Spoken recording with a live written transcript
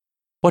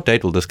What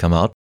date will this come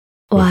out?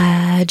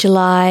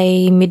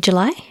 July,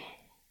 mid-July?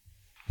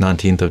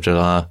 19th of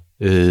July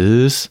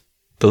is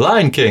The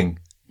Lion King.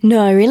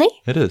 No, really?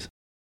 It is.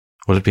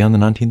 Will it be on the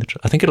 19th of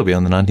July? I think it'll be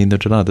on the 19th of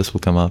July. This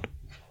will come out.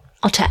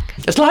 I'll check.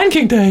 It's Lion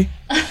King Day.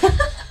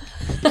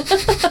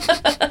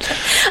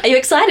 Are you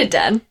excited,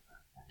 Dan?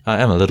 I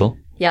am a little.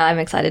 Yeah, I'm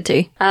excited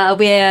too.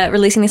 We're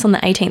releasing this on the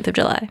 18th of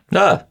July.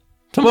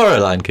 Tomorrow,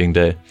 Lion King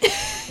Day.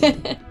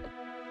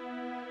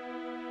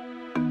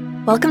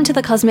 Welcome to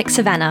the Cosmic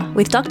Savannah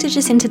with Dr.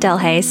 Jacinta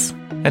Delhaize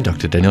and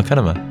Dr. Daniel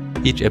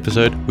Kahneman. Each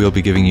episode, we'll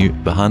be giving you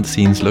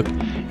behind-the-scenes look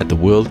at the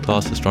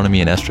world-class astronomy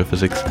and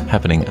astrophysics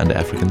happening under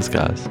African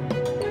skies.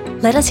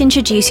 Let us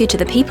introduce you to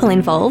the people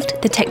involved,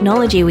 the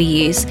technology we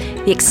use,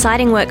 the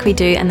exciting work we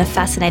do, and the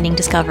fascinating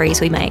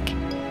discoveries we make.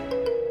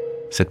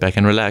 Sit back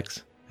and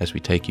relax as we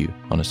take you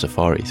on a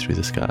safari through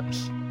the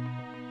skies.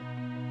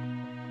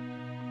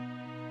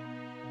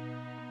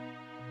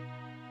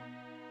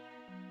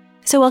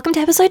 So welcome to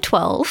episode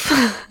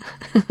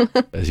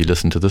 12. As you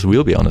listen to this,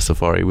 we'll be on a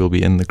safari. We'll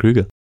be in the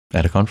Kruger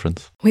at a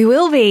conference. We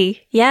will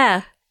be,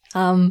 yeah.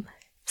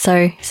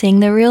 So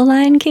seeing the real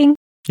Lion King.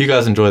 You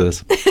guys enjoy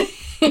this.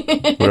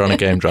 We're on a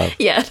game drive.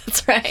 Yeah,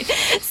 that's right.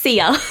 See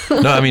ya.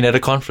 No, I mean at a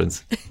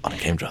conference on a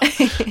game drive.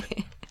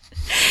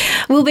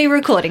 We'll be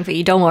recording for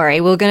you, don't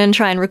worry. We're going to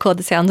try and record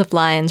the sounds of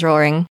lions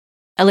roaring.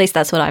 At least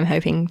that's what I'm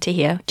hoping to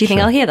hear. Do you think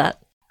I'll hear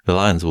that? The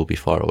lions will be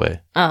far away.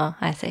 Oh,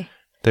 I see.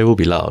 They will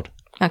be loud.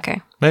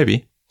 Okay.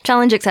 Maybe.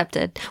 Challenge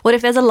accepted. What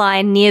if there's a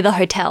lion near the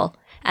hotel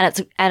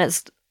and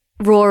it's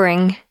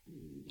roaring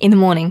in the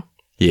morning?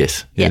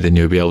 Yes. Yeah, then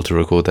you'll be able to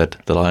record that.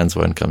 The lions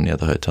won't come near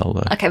the hotel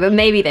though. Okay, but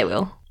maybe they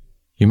will.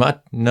 You might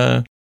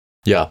know.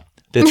 Yeah.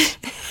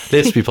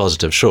 Let's be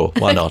positive. Sure.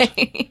 Why not?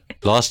 Okay.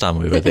 Last time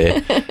we were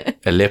there,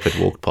 a leopard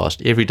walked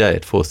past every day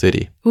at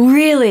 4:30.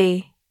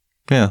 Really?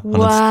 Yeah,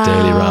 on its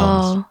daily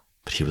rounds.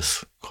 But he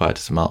was quiet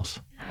as a mouse.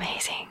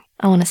 Amazing.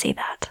 I want to see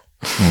that.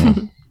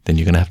 Then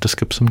you're going to have to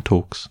skip some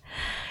talks.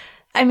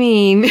 I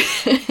mean,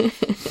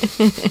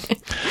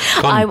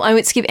 I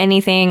won't skip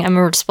anything. I'm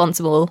a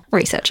responsible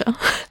researcher.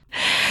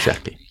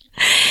 Exactly.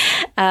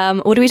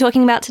 What are we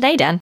talking about today,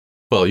 Dan?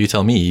 Well, you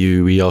tell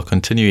me. We are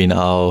continuing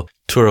our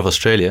tour of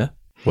Australia.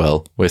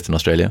 Well, Western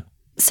Australia.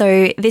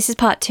 So this is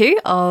part 2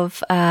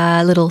 of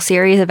a little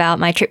series about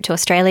my trip to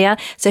Australia.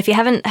 So if you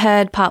haven't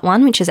heard part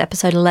 1, which is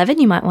episode 11,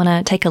 you might want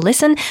to take a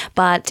listen.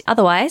 But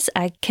otherwise,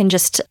 I can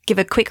just give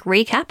a quick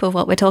recap of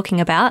what we're talking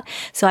about.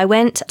 So I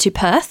went to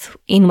Perth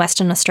in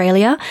Western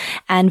Australia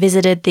and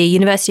visited the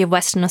University of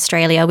Western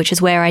Australia, which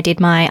is where I did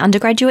my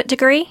undergraduate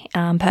degree.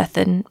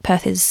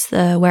 Perth is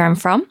where I'm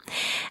from.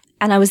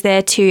 And I was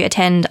there to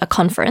attend a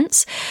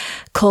conference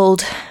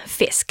called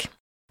FISC,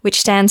 which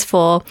stands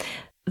for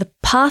the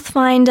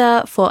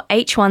Pathfinder for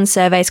H1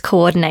 Surveys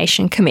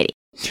Coordination Committee.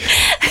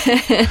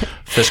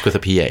 FISC with a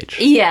PH.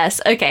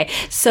 Yes. Okay.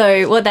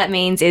 So what that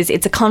means is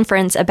it's a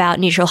conference about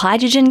neutral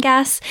hydrogen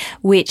gas,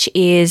 which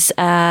is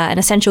an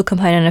essential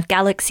component of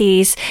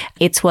galaxies.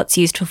 It's what's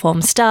used to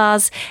form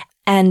stars.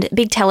 And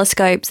big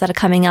telescopes that are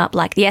coming up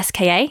like the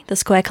SKA, the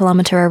Square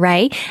Kilometre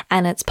Array,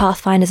 and its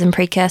pathfinders and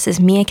precursors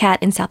MeerKAT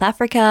in South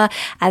Africa,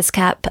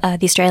 ASKAP,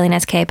 the Australian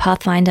SKA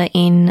Pathfinder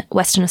in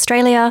Western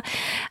Australia.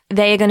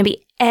 They are going to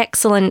be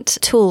excellent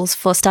tools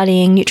for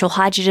studying neutral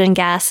hydrogen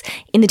gas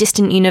in the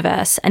distant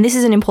universe. And this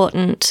is an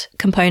important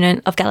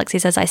component of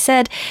galaxies, as I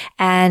said,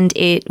 and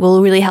it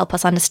will really help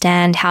us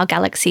understand how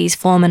galaxies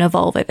form and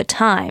evolve over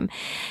time.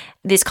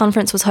 This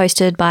conference was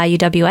hosted by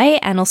UWA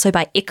and also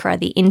by ICRA,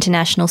 the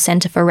International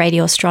Centre for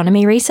Radio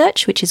Astronomy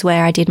Research, which is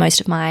where I did most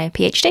of my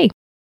PhD.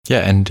 Yeah,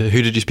 and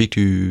who did you speak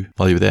to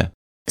while you were there?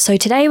 So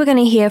today we're going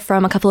to hear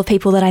from a couple of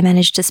people that I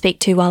managed to speak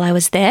to while I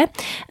was there.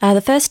 The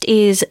first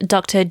is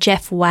Dr.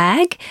 Jeff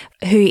Wagg,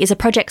 who is a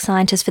project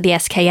scientist for the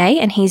SKA,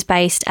 and he's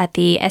based at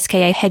the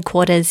SKA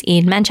headquarters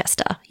in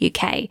Manchester,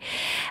 UK.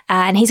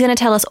 And he's going to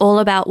tell us all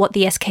about what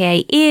the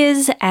SKA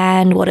is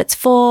and what it's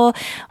for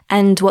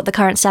and what the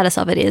current status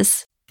of it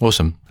is.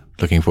 Awesome.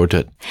 Looking forward to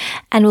it.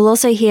 And we'll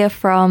also hear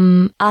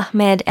from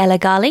Ahmed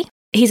Elagali.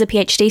 He's a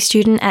PhD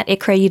student at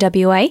ICRA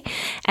UWA,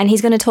 and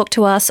he's going to talk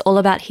to us all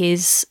about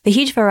the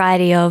huge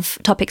variety of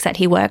topics that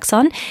he works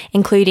on,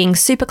 including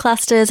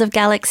superclusters of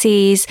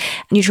galaxies,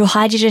 neutral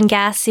hydrogen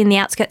gas in the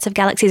outskirts of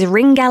galaxies,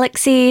 ring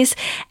galaxies,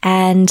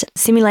 and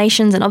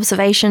simulations and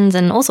observations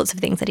and all sorts of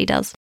things that he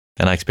does.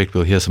 And I expect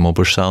we'll hear some more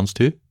bush sounds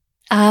too?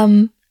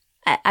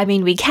 I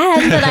mean, we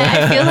can, but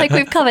I feel like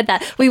we've covered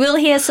that. We will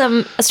hear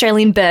some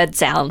Australian bird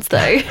sounds,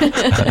 though,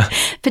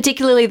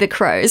 particularly the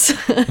crows,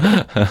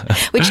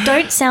 which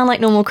don't sound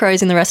like normal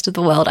crows in the rest of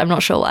the world. I'm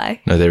not sure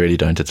why. No, they really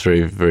don't. It's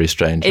very, very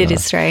strange. It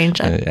is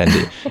strange.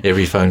 And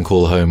every phone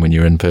call home when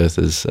you're in Perth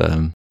is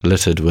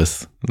littered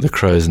with the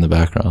crows in the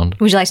background.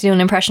 Would you like to do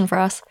an impression for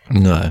us?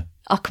 No.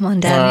 Oh, come on,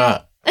 Dan.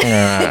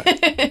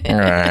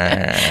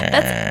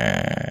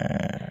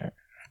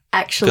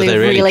 Actually they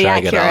really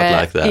drag accurate. It out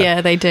like that. Yeah,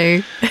 they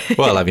do.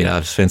 Well, I mean,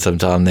 I've spent some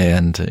time there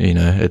and,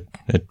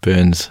 it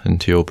burns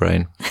into your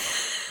brain.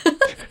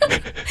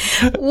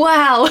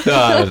 Wow.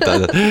 No,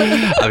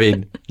 I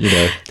mean,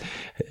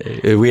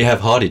 We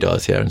have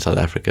hardy-dars here in South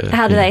Africa.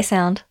 How do they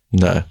sound?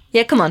 No.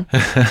 Yeah, come on.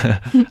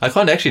 I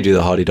can't actually do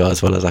the hardy-dar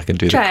as well as I can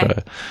do Try. the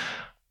crow.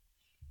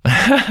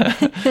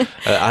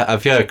 I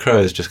feel a crow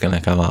is just going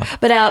to come up.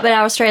 But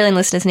our Australian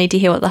listeners need to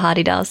hear what the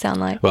hardy-dars sound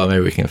like. Well,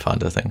 maybe we can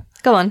find a thing.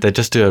 Go on. They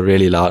just do a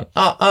really loud,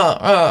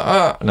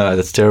 No,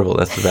 that's terrible.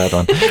 That's the bad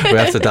one. We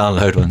have to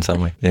download one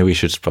somewhere. Yeah, we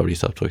should probably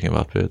stop talking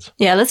about birds.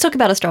 Yeah, let's talk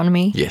about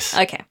astronomy. Yes.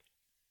 Okay.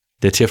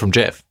 Let's hear from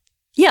Jeff.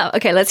 Yeah,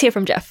 okay, let's hear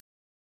from Jeff.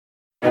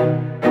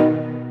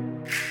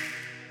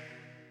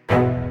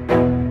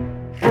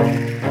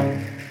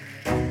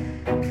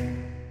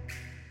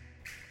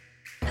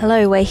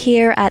 Hello, we're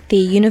here at the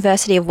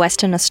University of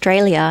Western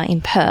Australia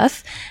in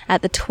Perth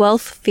at the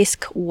 12th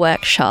Fisk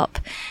workshop,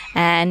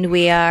 and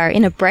we are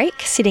in a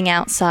break sitting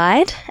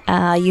outside.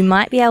 You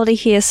might be able to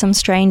hear some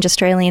strange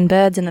Australian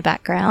birds in the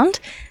background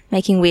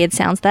making weird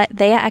sounds. That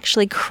they are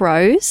actually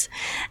crows.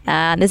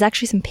 There's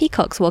actually some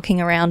peacocks walking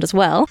around as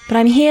well. But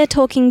I'm here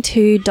talking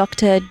to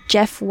Dr.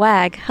 Jeff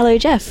Wagg. Hello,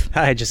 Jeff.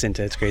 Hi,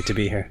 Jacinta. It's great to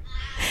be here.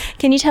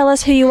 Can you tell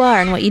us who you are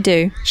and what you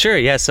do? Sure,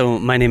 yeah. So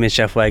my name is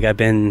Jeff Wagg. I've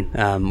been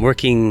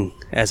working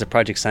as a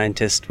project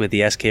scientist with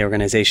the SK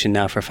organization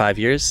now for 5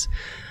 years.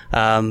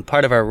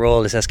 Part of our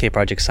role as SK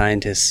project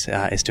scientists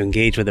is to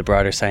engage with the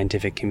broader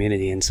scientific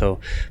community, and so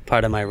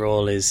part of my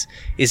role is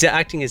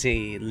acting as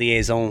a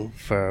liaison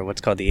for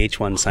what's called the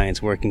H1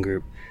 Science Working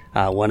Group,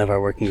 one of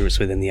our working groups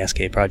within the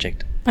SK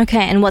project.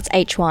 Okay, and what's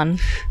H1?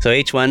 So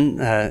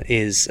H1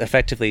 is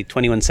effectively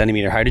 21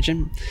 centimeter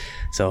hydrogen.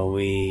 So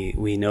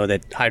we know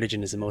that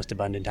hydrogen is the most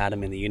abundant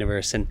atom in the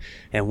universe, and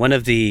one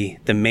of the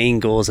main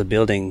goals of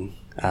building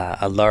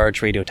a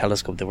large radio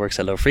telescope that works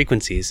at low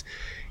frequencies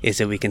is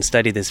that we can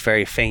study this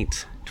very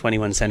faint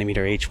 21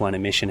 centimeter H1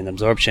 emission and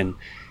absorption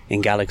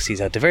in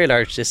galaxies out to very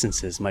large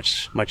distances,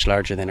 much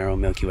larger than our own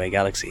Milky Way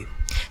galaxy.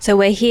 So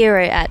we're here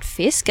at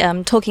Fisk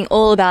talking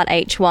all about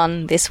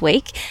H1 this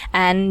week,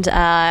 and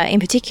in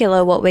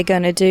particular what we're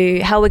going to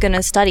do, how we're going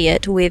to study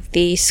it with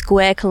the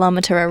Square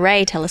Kilometre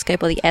Array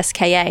Telescope, or the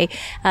SKA.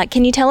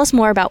 Can you tell us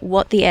more about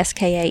what the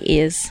SKA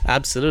is?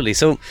 Absolutely.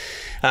 So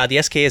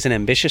the SKA is an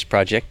ambitious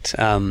project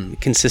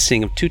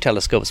consisting of two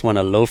telescopes, one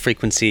a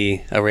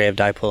low-frequency array of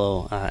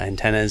dipole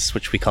antennas,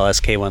 which we call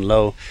SK1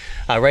 Low,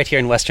 right here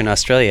in Western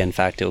Australia. In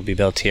fact, it will be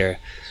built here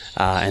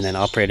and then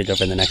operated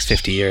over the next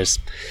 50 years.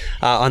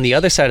 On the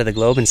other side of the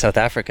globe in South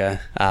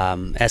Africa,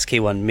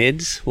 SK1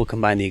 Mids will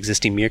combine the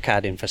existing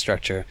MeerKAT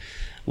infrastructure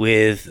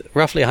with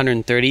roughly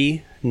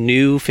 130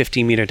 new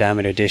 15-meter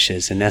diameter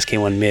dishes, and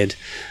SK1 Mid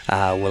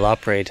will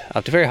operate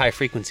up to very high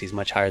frequencies,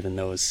 much higher than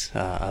those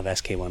of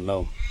SK1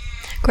 Low.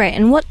 Great.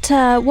 And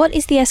what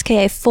is the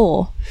SKA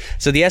for?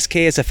 So the SKA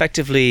is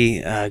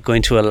effectively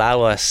going to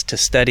allow us to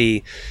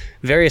study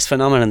various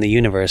phenomena in the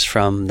universe,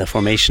 from the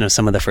formation of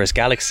some of the first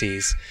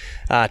galaxies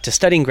to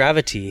studying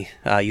gravity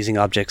using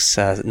objects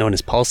known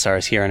as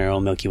pulsars here in our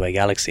own Milky Way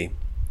galaxy.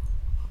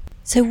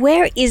 So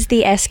where is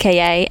the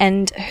SKA,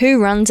 and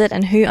who runs it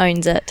and who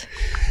owns it?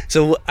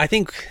 So I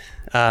think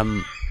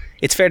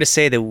it's fair to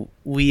say that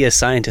we as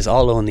scientists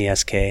all own the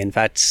SKA. In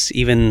fact,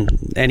 even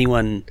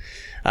anyone,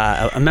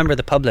 a member of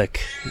the public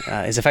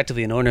is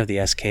effectively an owner of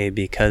the SK,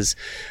 because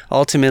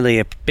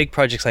ultimately big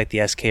projects like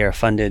the SK are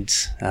funded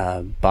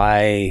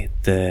by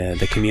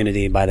the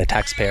community, by the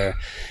taxpayer,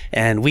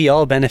 and we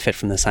all benefit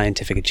from the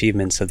scientific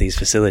achievements of these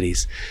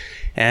facilities.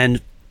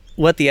 And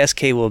what the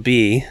SK will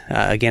be,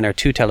 again, are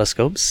two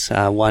telescopes,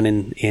 one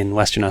in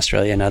Western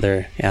Australia,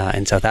 another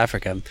in South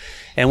Africa.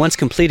 And once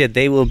completed,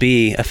 they will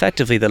be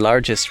effectively the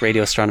largest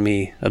radio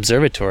astronomy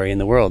observatory in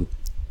the world.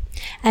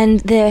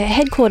 And the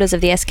headquarters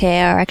of the SKA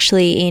are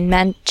actually in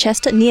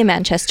Manchester, near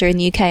Manchester in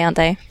the UK, aren't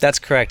they? That's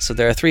correct. So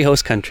there are 3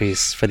 host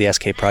countries for the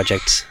SK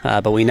project,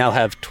 but we now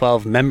have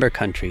 12 member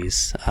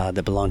countries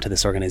that belong to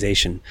this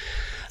organization.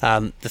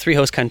 The 3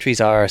 host countries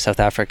are South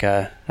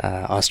Africa,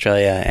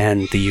 Australia,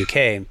 and the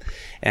UK.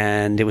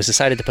 And it was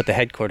decided to put the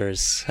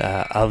headquarters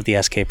of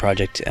the SK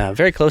project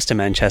very close to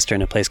Manchester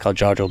in a place called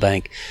Jodrell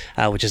Bank,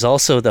 which is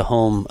also the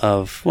home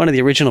of one of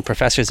the original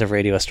professors of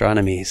radio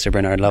astronomy, Sir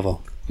Bernard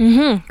Lovell.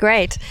 Mm-hmm,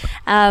 great.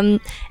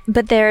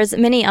 But there's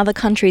many other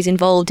countries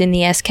involved in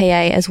the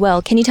SKA as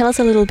well. Can you tell us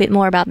a little bit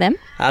more about them?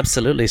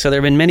 Absolutely. So there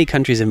have been many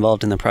countries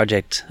involved in the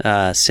project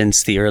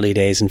since the early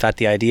days. In fact,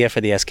 the idea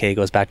for the SK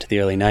goes back to the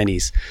early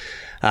 90s.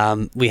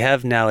 We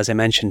have now, as I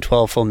mentioned,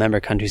 12 full member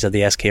countries of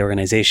the SK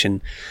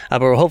organization,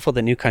 but we're hopeful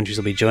that new countries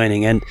will be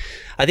joining. And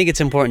I think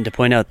it's important to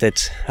point out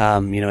that,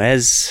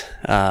 as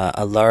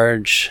a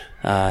large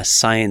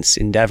science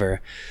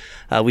endeavor,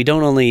 we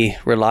don't only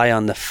rely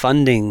on the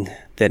funding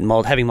that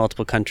having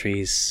multiple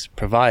countries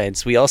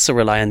provides, we also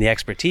rely on the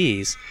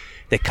expertise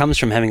that comes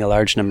from having a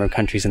large number of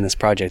countries in this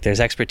project. There's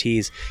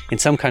expertise in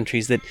some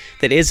countries that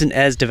isn't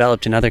as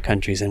developed in other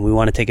countries, and we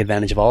want to take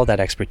advantage of all that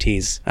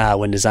expertise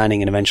when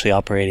designing and eventually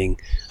operating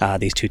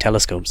these 2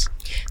 telescopes.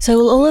 So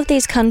will all of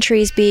these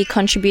countries be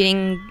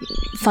contributing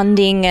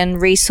funding and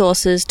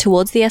resources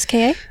towards the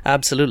SKA?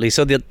 Absolutely.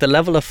 So the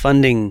level of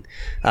funding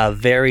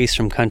varies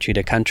from country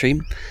to country.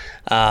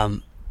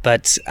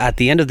 But at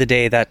the end of the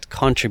day, that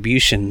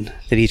contribution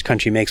that each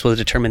country makes will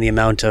determine the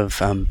amount of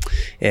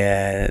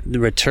the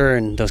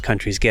return those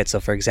countries get. So,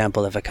 for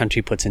example, if a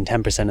country puts in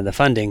 10% of the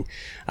funding,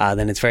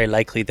 then it's very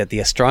likely that the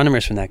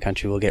astronomers from that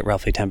country will get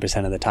roughly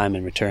 10% of the time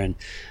in return.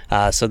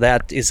 So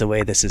that is the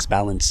way this is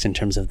balanced in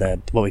terms of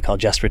what we call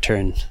just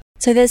return.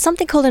 So there's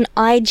something called an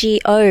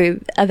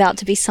IGO about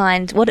to be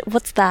signed.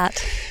 What's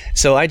that?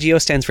 So IGO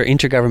stands for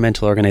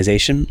Intergovernmental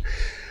Organization.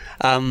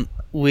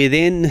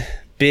 Within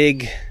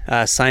big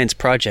science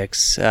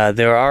projects,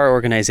 there are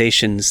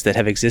organizations that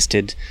have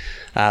existed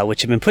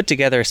which have been put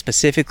together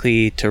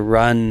specifically to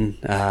run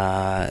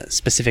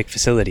specific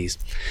facilities.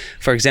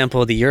 For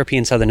example, the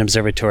European Southern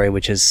Observatory,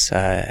 which has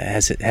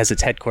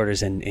its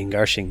headquarters in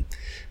Garching,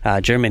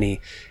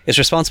 Germany, is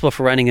responsible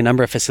for running a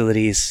number of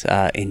facilities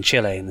in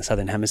Chile, in the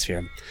Southern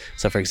Hemisphere.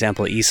 So, for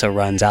example, ESA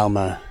runs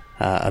ALMA,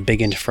 a big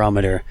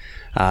interferometer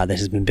that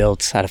has been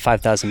built at a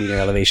 5,000 meter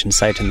elevation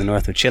site in the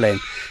north of Chile,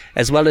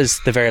 as well as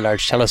the Very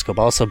Large Telescope,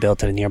 also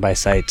built at a nearby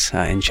site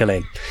in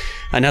Chile.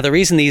 Now, the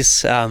reason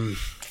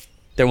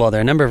there are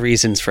a number of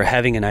reasons for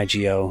having an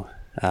IGO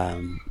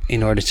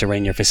in order to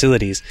run your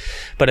facilities,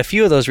 but a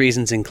few of those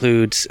reasons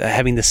include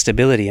having the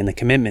stability and the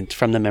commitment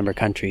from the member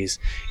countries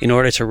in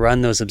order to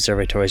run those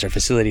observatories or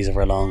facilities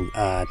over a long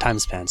time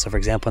span. So, for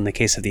example, in the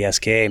case of the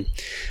SKA,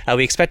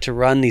 we expect to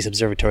run these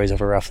observatories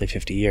over roughly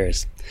 50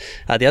 years.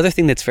 The other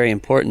thing that's very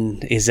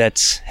important is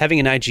that having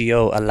an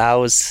IGO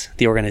allows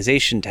the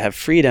organization to have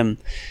freedom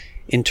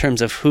in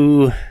terms of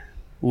who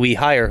we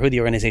hire, who the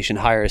organization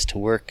hires to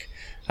work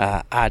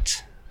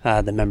at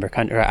the member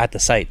country or at the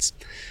sites.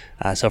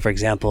 So, for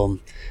example,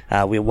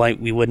 we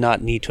would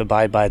not need to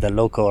abide by the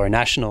local or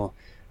national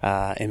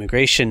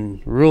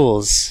immigration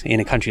rules in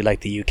a country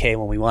like the UK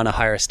when we want to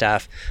hire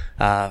staff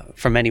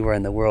from anywhere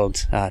in the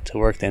world to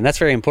work there. And that's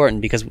very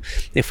important, because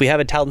if we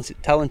have a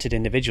talented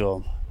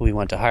individual who we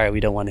want to hire, we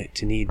don't want it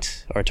to need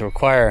or to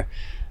require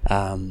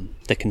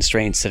the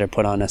constraints that are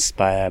put on us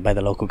by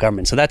the local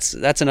government. So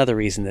that's another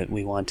reason that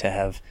we want to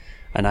have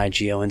an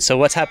IGO. And so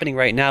what's happening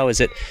right now is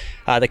that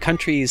the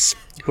countries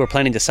who are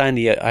planning to sign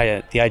the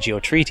IGO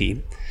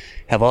treaty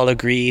have all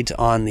agreed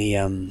on the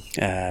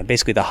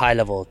basically the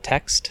high-level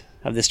text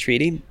of this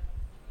treaty.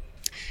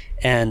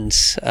 And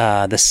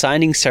the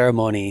signing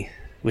ceremony,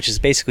 which is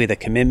basically the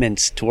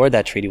commitment toward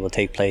that treaty, will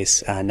take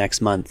place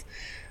next month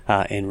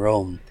in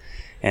Rome.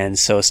 And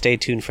so stay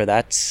tuned for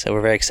that. So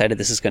we're very excited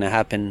this is going to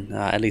happen.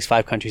 At least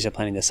 5 countries are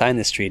planning to sign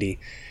this treaty.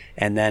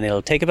 And then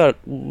it'll take about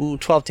 12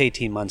 to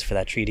 18 months for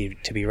that treaty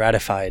to be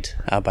ratified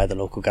by the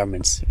local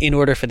governments in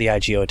order for the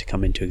IGO to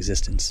come into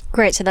existence.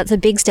 Great. So that's a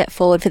big step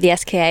forward for the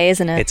SKA,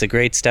 isn't it? It's a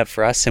great step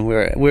for us, and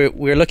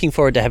we're looking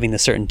forward to having the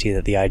certainty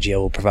that the IGO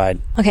will provide.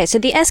 Okay, so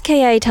the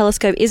SKA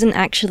telescope isn't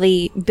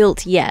actually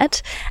built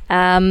yet.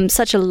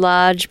 Such a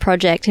large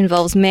project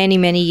involves many,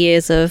 many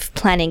years of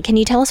planning. Can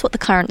you tell us what the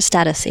current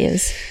status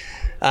is?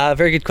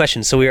 Very good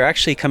question. So we are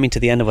actually coming to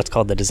the end of what's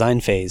called the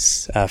design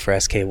phase for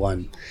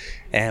SK1.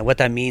 And what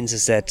that means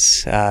is that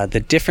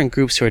the different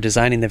groups who are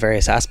designing the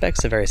various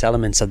aspects, the various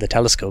elements of the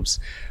telescopes,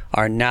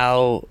 are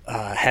now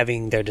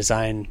having their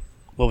design,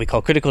 what we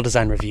call critical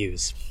design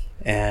reviews.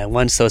 And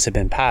once those have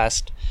been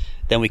passed,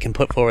 then we can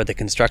put forward the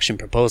construction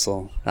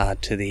proposal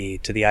to the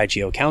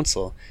IGO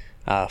Council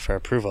for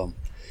approval.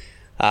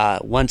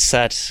 Once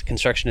that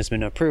construction has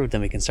been approved, then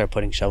we can start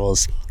putting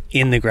shovels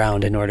in the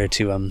ground in order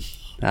to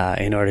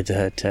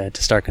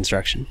start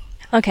construction.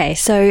 Okay,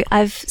 so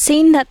I've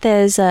seen that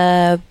there's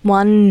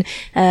one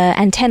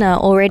antenna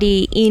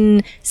already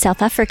in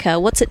South Africa.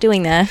 What's it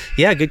doing there?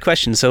 Yeah, good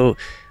question. So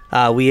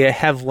we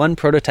have one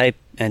prototype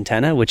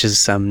antenna, which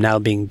is now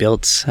being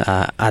built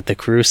at the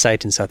Karoo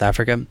site in South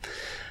Africa.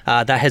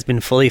 That has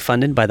been fully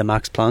funded by the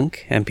Max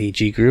Planck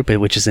MPG Group,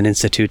 which is an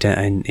institute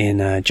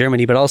in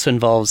Germany, but also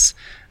involves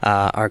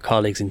our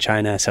colleagues in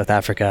China, South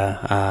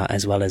Africa,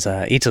 as well as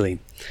Italy.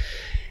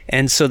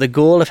 And so the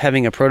goal of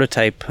having a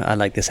prototype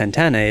like this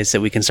antenna is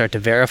that we can start to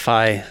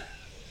verify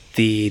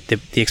the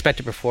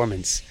expected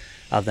performance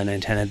of that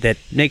antenna, to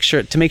make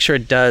sure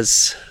it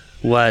does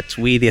what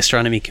we, the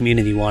astronomy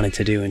community, want it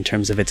to do in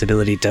terms of its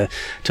ability to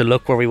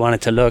look where we want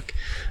it to look,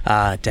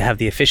 to have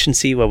the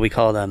efficiency, what we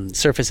call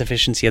surface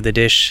efficiency of the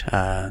dish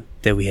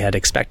that we had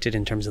expected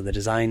in terms of the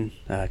design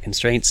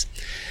constraints.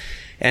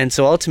 And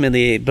so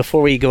ultimately,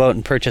 before we go out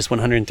and purchase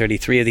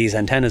 133 of these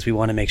antennas, we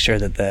want to make sure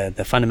that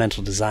the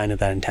fundamental design of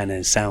that antenna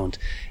is sound.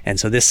 And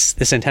so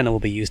this antenna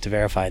will be used to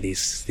verify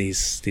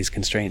these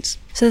constraints.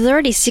 So there's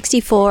already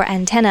 64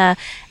 antenna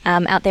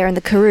out there in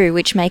the Karoo,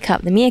 which make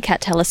up the MeerKAT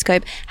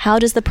telescope. How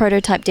does the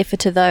prototype differ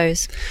to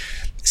those?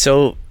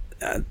 So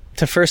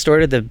to first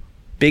order, the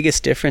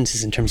biggest difference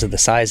is in terms of the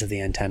size of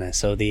the antenna.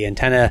 So the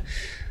antenna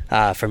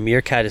for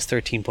MeerKAT is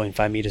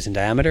 13.5 meters in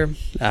diameter.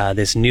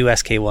 This new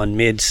SK1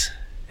 mid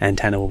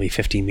antenna will be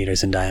 15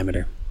 meters in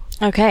diameter.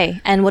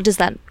 Okay, and what does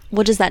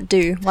that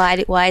do?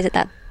 Why is it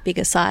that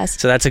bigger size?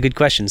 So that's a good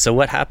question. So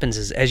what happens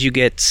is as you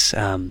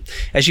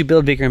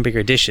build bigger and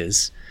bigger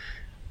dishes,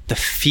 the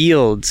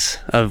field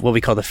of what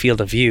we call the field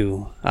of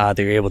view that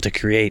you're able to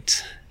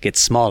create gets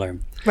smaller.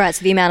 Right,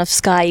 so the amount of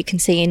sky you can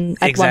see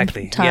at one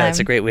time. Yeah, it's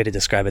a great way to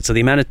describe it. So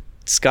the amount of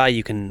sky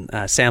you can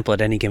sample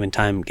at any given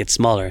time gets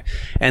smaller.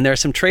 And there are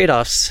some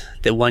trade-offs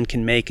that one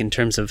can make in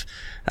terms of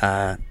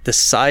the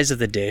size of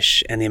the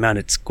dish and the amount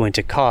it's going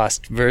to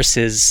cost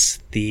versus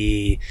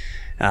the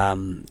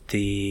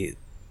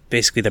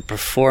basically the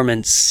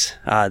performance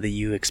that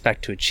you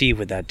expect to achieve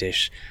with that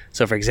dish.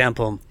 So for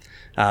example,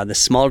 the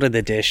smaller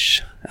the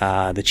dish,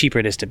 the cheaper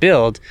it is to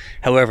build.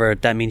 However,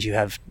 that means you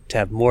have to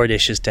have more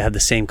dishes to have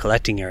the same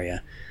collecting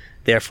area.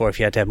 Therefore, if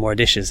you had to have more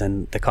dishes,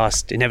 then the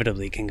cost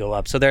inevitably can go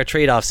up. So there are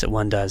trade-offs that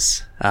one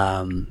does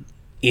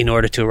in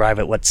order to arrive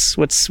at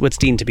what's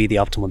deemed to be the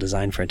optimal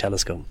design for a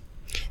telescope.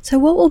 So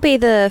what will be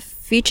the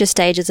future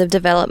stages of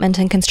development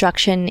and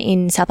construction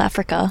in South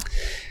Africa?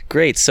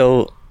 Great.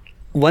 So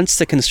once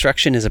the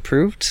construction is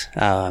approved,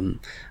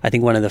 I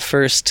think one of the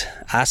first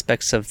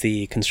aspects of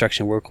the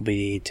construction work will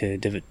be to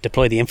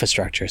deploy the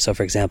infrastructure. So,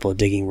 for example,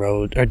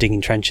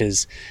 digging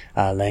trenches,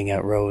 laying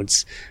out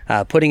roads,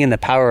 putting in the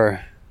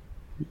power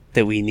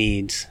that we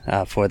need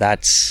for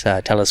that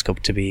telescope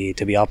to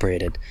be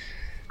operated.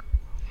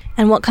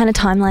 And what kind of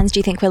timelines do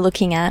you think we're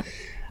looking at?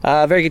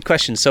 Very good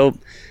question. So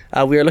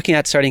we are looking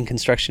at starting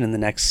construction in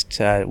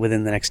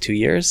within the next 2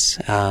 years.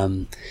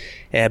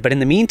 But in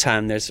the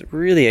meantime, there's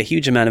really a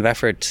huge amount of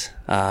effort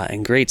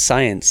and great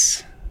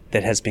science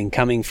that has been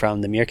coming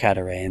from the MeerKAT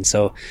array. And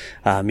so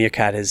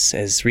MeerKAT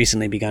has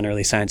recently begun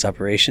early science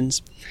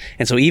operations.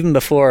 And so even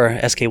before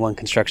SK1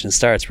 construction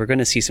starts, we're going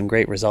to see some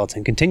great results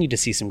and continue to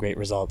see some great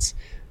results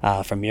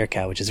from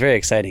MeerKAT, which is very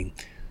exciting.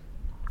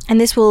 And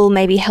this will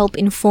maybe help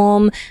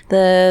inform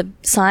the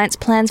science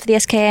plans for the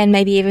SKA and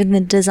maybe even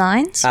the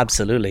designs?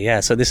 Absolutely, yeah.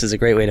 So this is a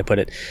great way to put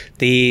it.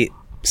 The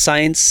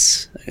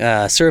science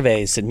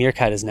surveys that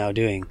MeerKAT is now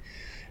doing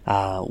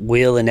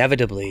will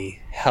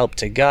inevitably help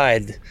to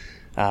guide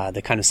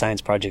the kind of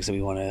science projects that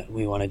we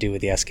want to do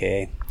with the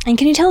SKA. And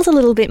can you tell us a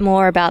little bit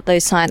more about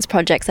those science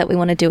projects that we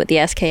want to do at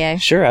the SKA?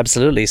 Sure,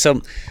 absolutely.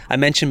 So I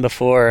mentioned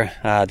before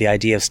the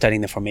idea of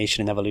studying the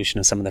formation and evolution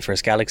of some of the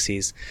first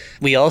galaxies.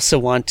 We also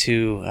want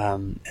to,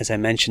 as I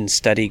mentioned,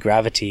 study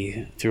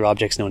gravity through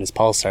objects known as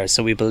pulsars.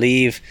 So we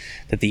believe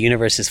that the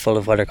universe is full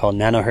of what are called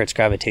nanohertz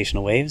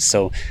gravitational waves.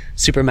 So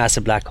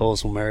supermassive black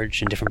holes will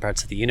merge in different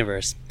parts of the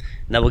universe.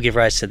 And that will give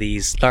rise to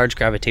these large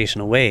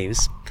gravitational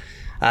waves,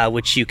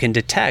 which you can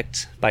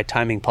detect by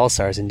timing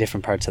pulsars in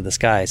different parts of the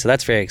sky. So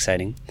that's very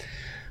exciting.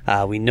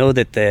 We know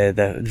that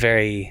the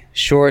very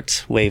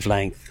short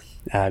wavelength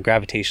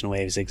gravitational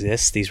waves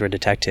exist. These were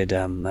detected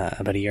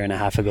about 1.5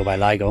 years ago by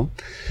LIGO.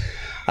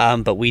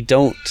 But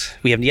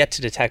we have yet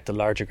to detect the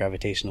larger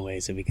gravitational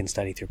waves that we can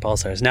study through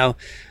pulsars. Now,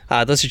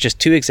 those are just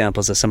two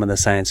examples of some of the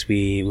science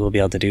we will be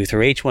able to do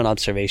through H1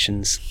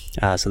 observations.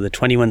 So the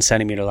 21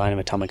 centimeter line of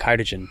atomic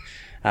hydrogen,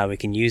 we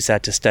can use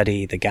that to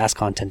study the gas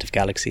content of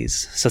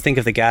galaxies. So think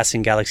of the gas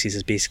in galaxies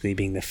as basically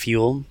being the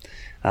fuel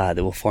that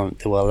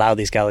will allow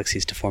these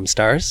galaxies to form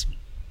stars.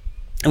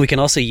 And we can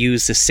also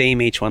use the same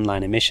H1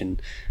 line emission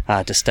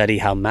to study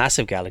how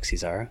massive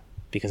galaxies are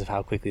because of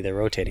how quickly they're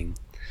rotating.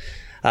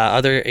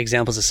 Other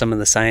examples of some of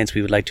the science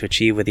we would like to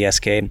achieve with the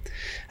SK,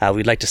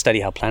 we'd like to study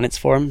how planets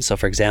form. So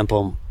for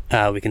example,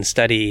 we can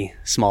study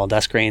small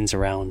dust grains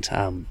around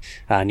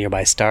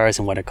nearby stars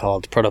in what are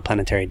called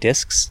protoplanetary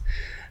disks.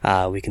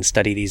 We can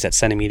study these at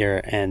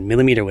centimeter and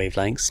millimeter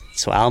wavelengths.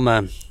 So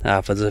ALMA,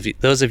 for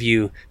those of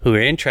you who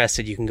are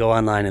interested, you can go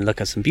online and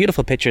look at some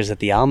beautiful pictures that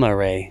the ALMA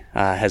array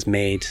has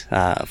made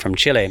from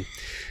Chile,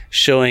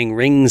 showing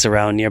rings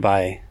around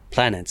nearby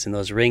planets. And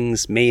those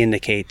rings may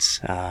indicate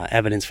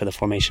evidence for the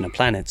formation of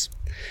planets.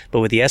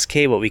 But with the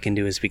SK, what we can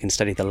do is we can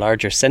study the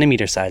larger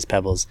centimeter-sized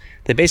pebbles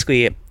that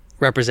basically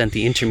represent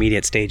the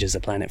intermediate stages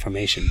of planet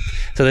formation.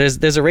 So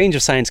there's a range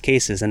of science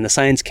cases, and the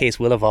science case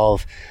will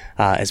evolve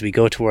as we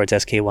go towards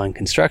SK1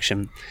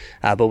 construction.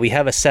 But we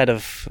have a set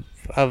of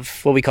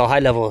what we call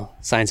high-level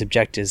science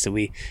objectives that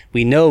we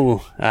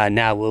know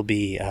now will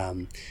be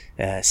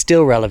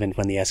still relevant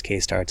when the SK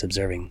starts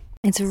observing.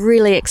 It's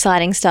really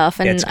exciting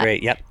stuff. And it's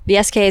great, yep.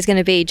 The SK is going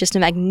to be just a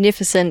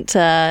magnificent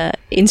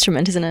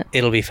instrument, isn't it?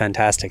 It'll be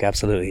fantastic,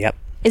 absolutely, yep.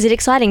 Is it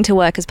exciting to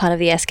work as part of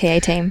the SKA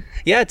team?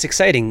 Yeah, it's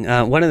exciting.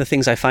 One of the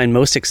things I find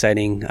most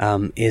exciting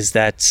is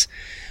that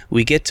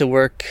we get to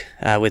work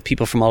with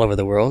people from all over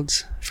the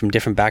world, from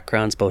different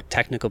backgrounds, both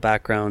technical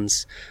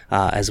backgrounds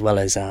as well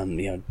as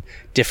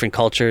different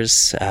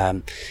cultures.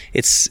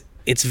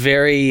 It's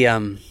very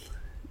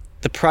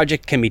the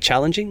project can be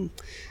challenging,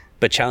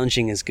 but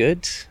challenging is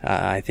good.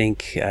 I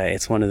think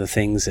it's one of the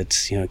things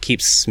that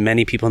keeps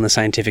many people in the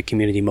scientific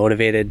community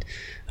motivated.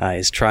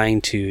 Is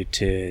trying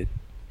to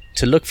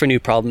look for new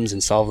problems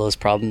and solve those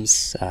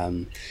problems,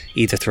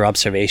 either through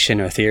observation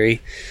or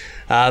theory.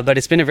 But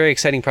it's been a very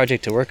exciting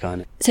project to work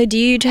on. So do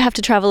you have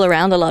to travel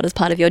around a lot as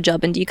part of your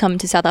job, and do you come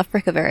to South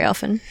Africa very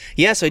often?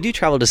 Yeah, so I do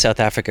travel to South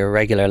Africa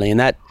regularly,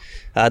 and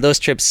those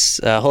trips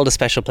hold a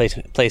special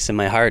place in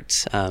my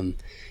heart.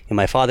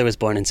 My father was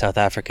born in South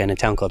Africa in a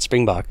town called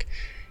Springbok,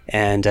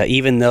 and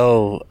even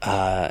though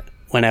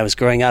when I was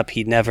growing up,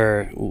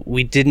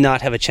 we did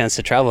not have a chance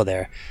to travel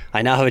there.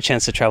 I now have a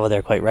chance to travel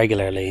there quite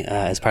regularly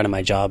as part of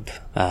my job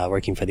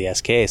working for the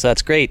SKA. So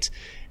that's great.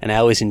 And I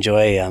always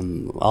enjoy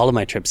all of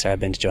my trips there. I've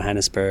been to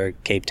Johannesburg,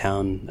 Cape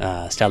Town,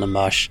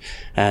 Stellenbosch.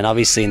 And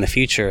obviously in the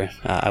future,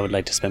 I would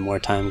like to spend more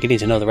time getting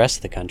to know the rest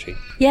of the country.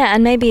 Yeah,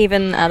 and maybe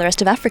even the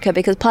rest of Africa,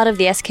 because part of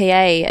the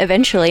SKA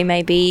eventually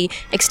may be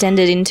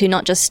extended into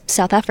not just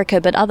South Africa,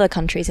 but other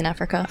countries in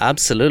Africa.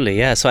 Absolutely,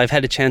 yeah. So I've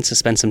had a chance to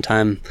spend some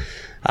time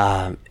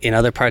in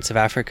other parts of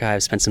Africa.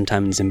 I've spent some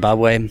time in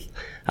Zimbabwe,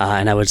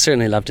 and I would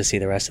certainly love to see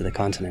the rest of the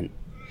continent.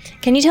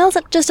 Can you tell us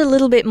just a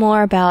little bit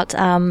more about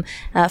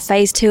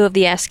Phase 2 of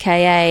the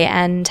SKA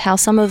and how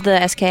some of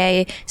the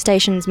SKA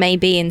stations may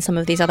be in some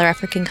of these other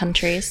African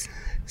countries?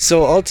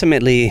 So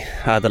ultimately,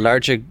 the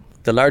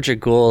larger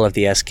goal of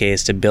the SKA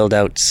is to build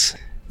out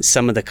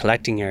some of the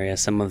collecting areas,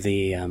 some of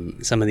the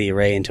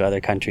array into other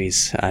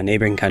countries,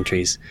 neighboring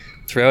countries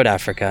throughout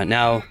Africa.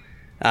 Now,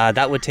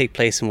 that would take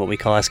place in what we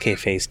call SK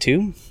Phase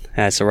 2.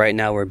 So right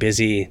now we're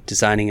busy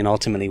designing and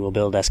ultimately we'll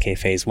build SK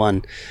Phase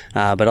 1.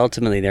 But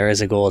ultimately there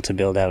is a goal to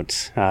build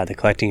out the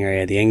collecting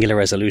area, the angular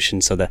resolution,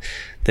 so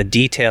the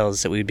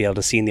details that we'd be able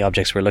to see in the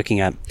objects we're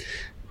looking at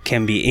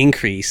can be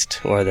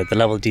increased, or that the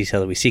level of detail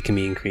that we see can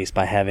be increased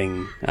by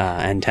having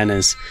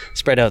antennas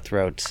spread out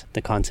throughout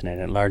the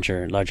continent at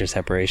larger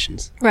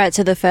separations. Right,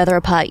 so the further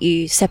apart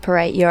you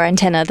separate your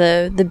antenna,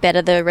 the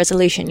better the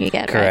resolution you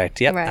get. Correct,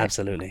 right? Yep, right.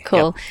 Absolutely.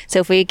 Cool. Yep. So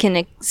if we can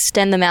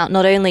extend them out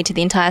not only to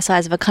the entire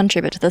size of a country,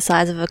 but to the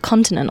size of a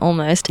continent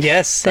almost.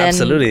 Yes,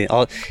 absolutely.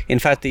 In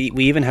fact,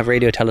 we even have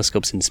radio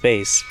telescopes in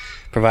space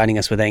providing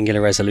us with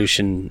angular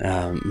resolution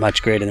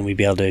much greater than we'd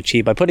be able to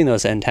achieve by putting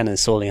those antennas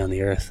solely on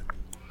the Earth.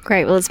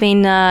 Great. Well, it's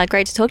been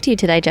great to talk to you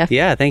today, Jeff.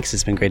 Yeah, thanks.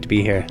 It's been great to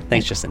be here.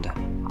 Thanks, Jacinta.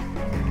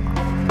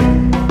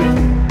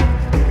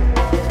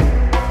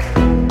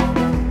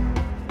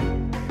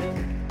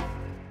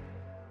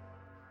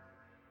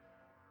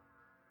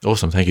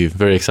 Awesome. Thank you.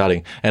 Very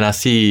exciting. And I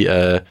see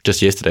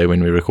just yesterday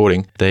when we were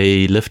recording,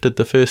 they lifted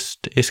the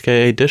first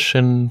SKA dish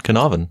in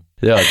Carnarvon.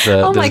 Yeah, it's,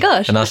 oh my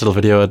gosh. A nice little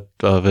video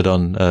of it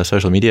on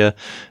social media,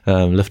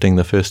 lifting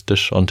the first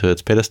dish onto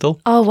its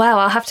pedestal. Oh, wow.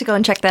 I'll have to go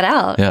and check that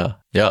out.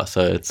 Yeah.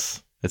 So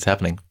it's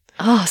happening.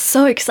 Oh,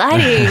 so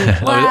exciting.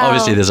 Wow.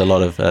 Obviously, there's a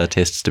lot of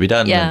tests to be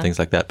done and things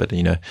like that, but,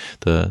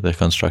 the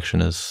construction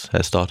has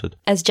started.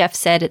 As Jeff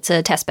said, it's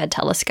a testbed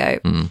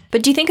telescope.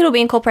 But do you think it'll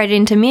be incorporated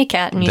into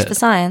Meerkat and used for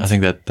science? I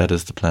think that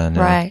is the plan.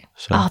 Yeah. Right.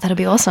 So, that'll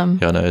be awesome.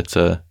 Yeah, no, it's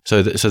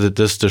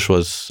this dish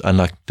was,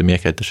 unlike the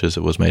Meerkat dishes,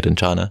 it was made in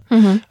China,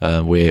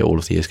 where all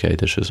of the SKA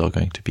dishes are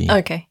going to be.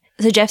 Okay.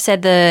 So Jeff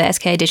said the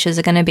SKA dishes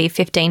are going to be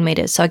 15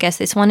 meters. So I guess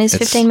this one is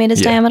 15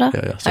 meters diameter?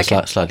 Yeah. So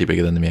slightly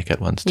bigger than the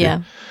Meerkat ones too.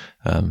 Yeah.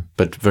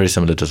 But very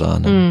similar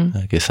design and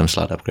I guess some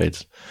slight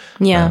upgrades.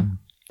 Yeah.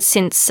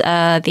 Since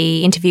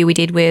the interview we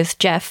did with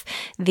Jeff,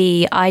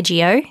 the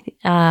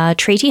IGO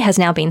treaty has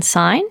now been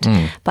signed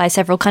by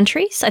several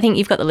countries. I think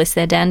you've got the list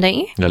there, Dan, don't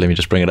you? No, let me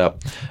just bring it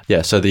up.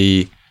 Yeah, so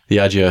the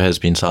IGO has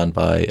been signed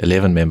by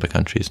 11 member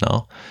countries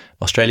now.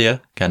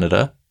 Australia,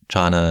 Canada,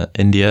 China,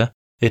 India,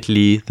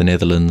 Italy, the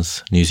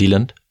Netherlands, New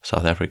Zealand,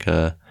 South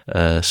Africa,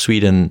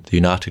 Sweden, the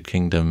United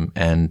Kingdom,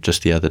 and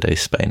just the other day,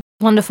 Spain.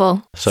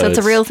 Wonderful. So it's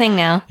a real thing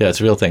now. Yeah,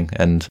 it's a real thing.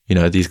 And,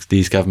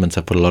 these governments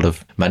have put a lot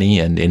of money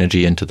and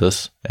energy into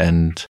this.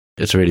 And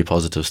it's a really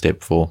positive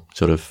step for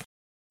sort of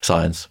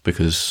science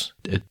because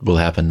it will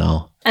happen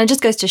now. And it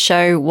just goes to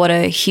show what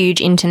a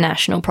huge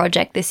international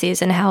project this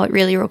is and how it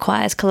really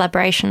requires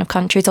collaboration of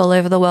countries all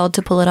over the world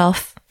to pull it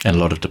off. And a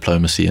lot of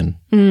diplomacy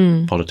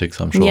and politics,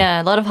 I'm sure.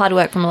 Yeah, a lot of hard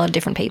work from a lot of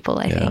different people,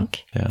 I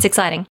think. Yeah. It's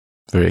exciting.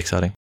 Very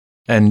exciting.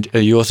 And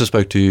you also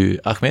spoke to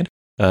Ahmed,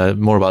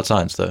 more about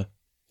science though.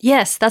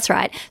 Yes, that's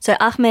right. So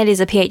Ahmed is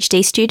a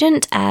PhD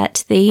student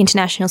at the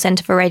International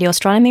Centre for Radio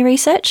Astronomy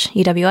Research,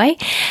 UWA,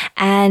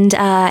 and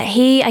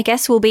he, I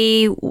guess, will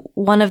be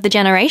one of the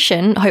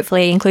generation,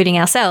 hopefully including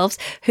ourselves,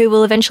 who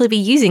will eventually be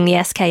using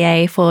the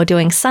SKA for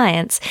doing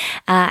science.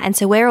 And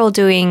so we're all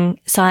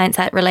doing science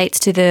that relates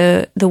to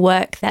the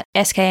work that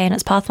SKA and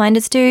its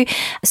pathfinders do.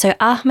 So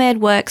Ahmed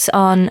works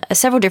on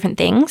several different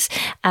things.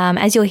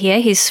 As you'll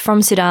hear, he's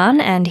from Sudan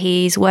and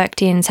he's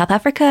worked in South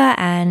Africa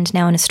and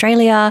now in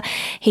Australia.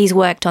 He's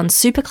worked on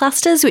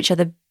superclusters, which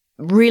are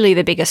really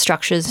the biggest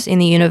structures in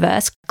the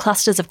universe,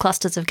 clusters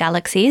of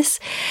galaxies,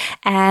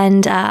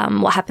 and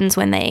what happens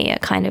when they are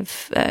kind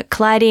of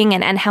colliding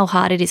and how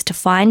hard it is to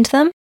find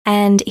them.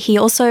 And he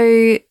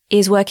also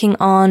is working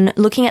on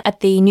looking at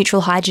the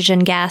neutral hydrogen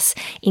gas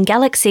in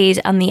galaxies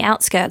on the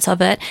outskirts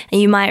of it.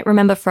 And you might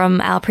remember from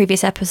our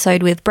previous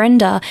episode with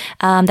Brenda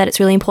that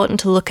it's really important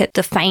to look at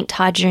the faint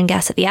hydrogen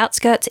gas at the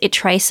outskirts. It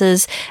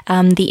traces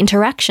the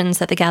interactions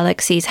that the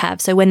galaxies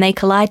have. So when they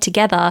collide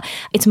together,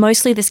 it's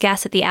mostly this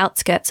gas at the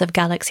outskirts of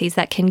galaxies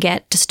that can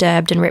get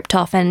disturbed and ripped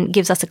off and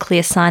gives us a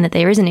clear sign that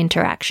there is an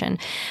interaction.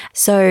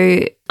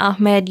 So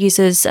Ahmed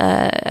uses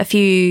a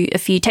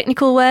few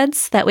technical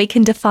words that we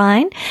can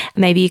define.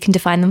 Maybe you can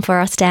define them for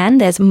us, Dan.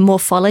 There's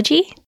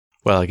morphology.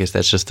 Well, I guess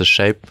that's just the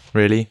shape,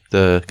 really.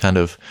 The kind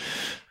of,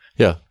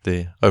 Yeah,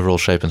 the overall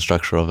shape and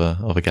structure of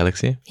a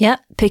galaxy. Yeah,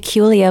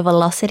 peculiar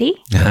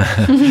velocity.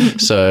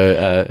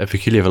 So a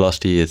peculiar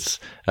velocity is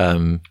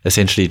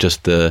essentially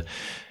just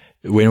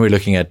when we're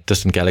looking at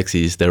distant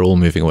galaxies, they're all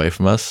moving away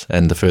from us,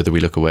 and the further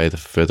we look away, the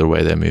further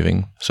away they're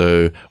moving.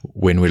 So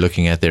when we're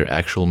looking at their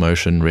actual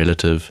motion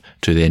relative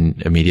to their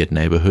immediate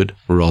neighborhood,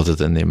 rather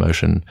than their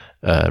motion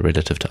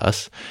relative to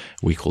us,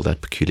 we call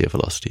that peculiar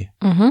velocity.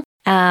 Mm-hmm.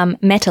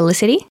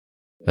 Metallicity.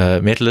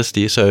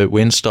 Metallicity, so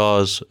when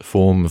stars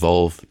form,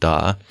 evolve,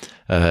 die,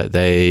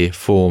 they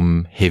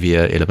form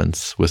heavier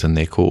elements within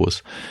their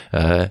cores.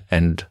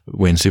 And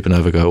when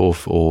supernova go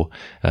off or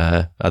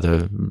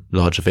other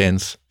large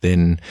events,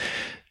 then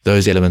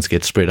those elements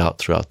get spread out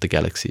throughout the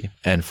galaxy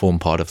and form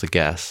part of the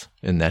gas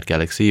in that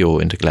galaxy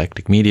or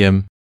intergalactic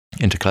medium,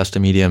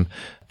 intercluster medium.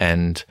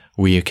 And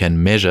we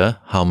can measure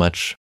how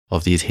much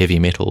of these heavy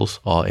metals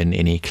are in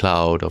any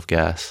cloud of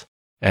gas.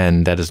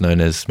 And that is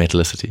known as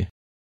metallicity.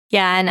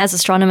 Yeah, and as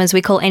astronomers,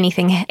 we call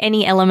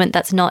any element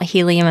that's not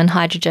helium and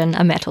hydrogen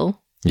a metal.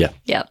 Yeah.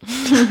 Yeah.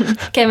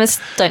 Chemists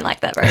don't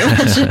like that very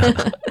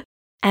much.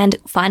 And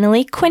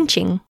finally,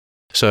 quenching.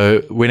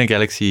 So when a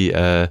galaxy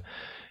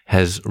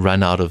has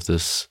run out of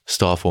this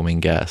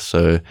star-forming gas,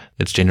 so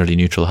it's generally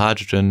neutral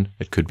hydrogen,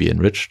 it could be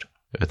enriched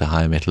with a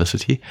higher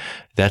metallicity,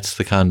 that's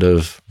the kind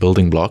of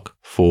building block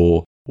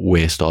for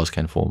where stars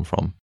can form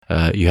from.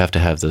 You have to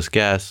have this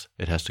gas,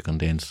 it has to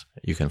condense,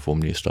 you can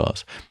form new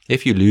stars.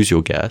 If you lose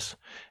your gas,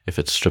 if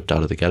it's stripped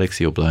out of the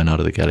galaxy or blown out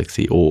of the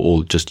galaxy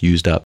or just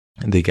used up,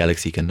 the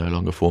galaxy can no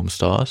longer form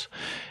stars,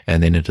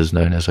 and then it is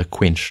known as a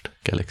quenched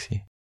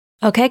galaxy.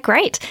 Okay,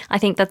 great. I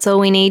think that's all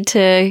we need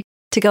to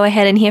go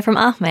ahead and hear from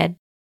Ahmed.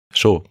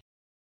 Sure.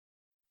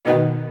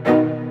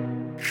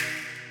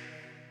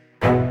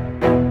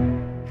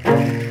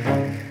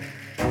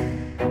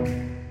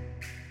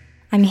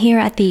 I'm here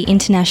at the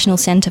International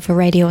Centre for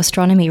Radio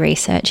Astronomy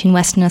Research in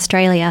Western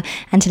Australia,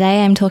 and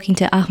today I'm talking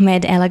to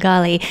Ahmed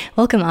Elagali.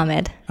 Welcome,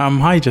 Ahmed.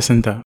 Hi,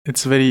 Jacinta.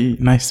 It's very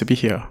nice to be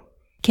here.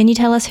 Can you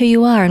tell us who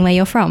you are and where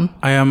you're from?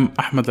 I am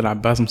Ahmed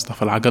Al-Abbas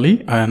Mustafa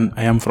Al-Agali, and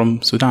I am from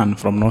Sudan,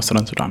 from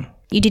Northern Sudan.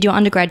 You did your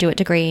undergraduate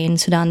degree in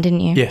Sudan, didn't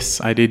you? Yes,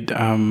 I did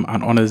an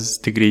honours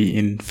degree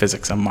in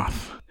physics and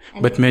math,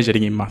 but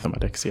majoring in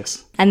mathematics,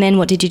 yes. And then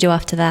what did you do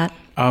after that?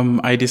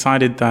 I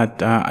decided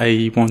that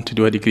I want to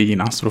do a degree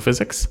in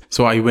astrophysics.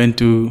 So I went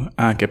to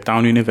Cape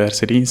Town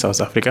University in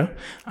South Africa,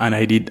 and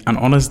I did an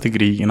honours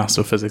degree in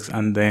astrophysics,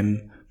 and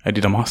then I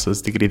did a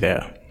master's degree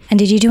there. And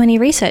did you do any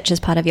research as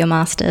part of your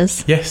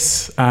master's?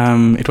 Yes,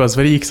 it was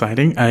very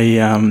exciting.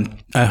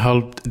 I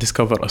helped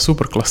discover a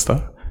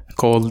supercluster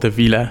called the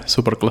Vela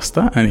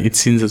supercluster, and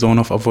it's in the zone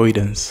of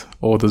avoidance,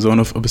 or the zone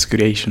of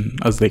obscuration,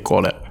 as they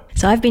call it.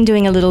 So I've been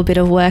doing a little bit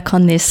of work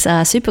on this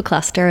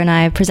supercluster, and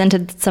I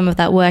presented some of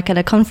that work at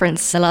a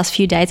conference the last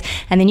few days,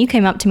 and then you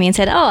came up to me and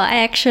said, I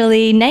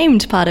actually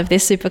named part of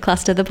this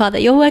supercluster, the part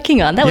that you're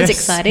working on. That was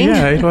exciting.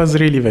 Yeah, it was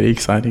really very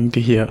exciting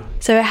to hear.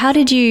 So how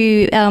did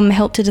you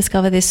help to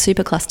discover this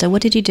supercluster?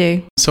 What did you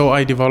do? So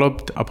I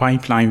developed a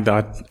pipeline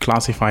that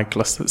classified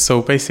clusters.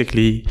 So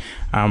basically,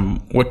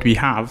 what we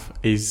have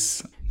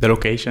is the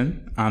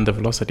location and the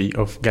velocity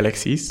of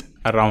galaxies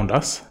around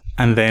us.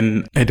 And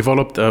then I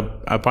developed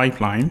a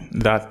pipeline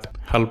that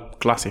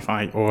helped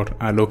classify or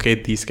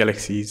locate these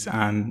galaxies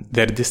and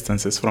their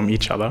distances from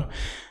each other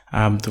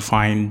to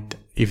find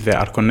if they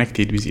are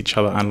connected with each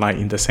other and lie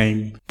in the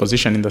same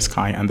position in the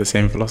sky and the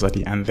same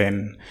velocity. And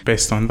then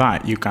based on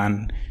that, you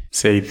can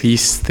say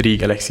these three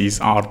galaxies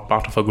are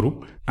part of a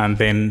group, and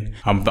then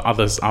the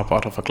others are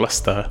part of a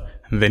cluster.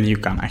 And then you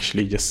can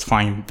actually just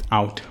find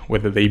out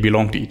whether they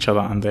belong to each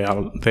other and they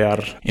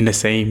are in the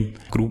same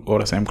group or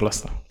the same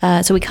cluster.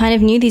 So we kind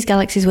of knew these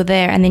galaxies were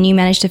there, and then you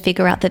managed to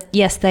figure out that,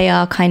 yes, they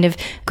are kind of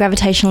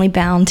gravitationally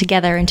bound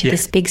together into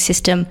this big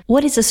system.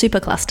 What is a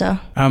supercluster?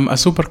 A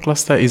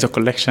supercluster is a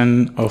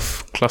collection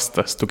of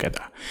clusters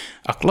together.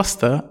 A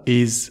cluster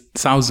is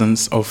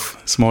thousands of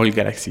small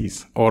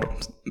galaxies, or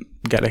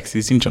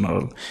galaxies in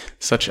general,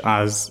 such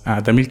as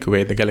the Milky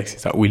Way, the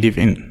galaxies that we live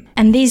in.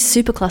 And these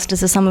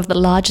superclusters are some of the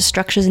largest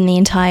structures in the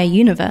entire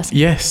universe.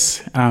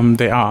 Yes,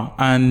 they are.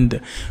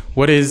 And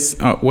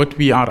what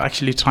we are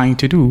actually trying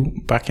to do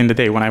back in the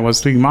day when I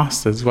was doing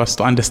masters was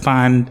to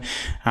understand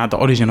the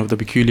origin of the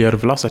peculiar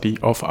velocity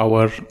of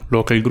our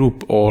local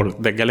group, or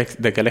the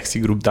galaxy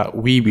group that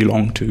we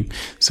belong to.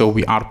 So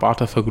we are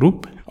part of a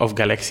group of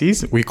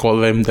galaxies. We call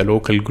them the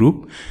local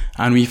group.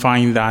 And we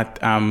find that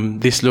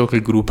this local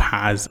group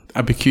has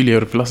a peculiar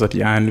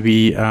velocity, and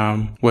we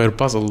were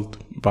puzzled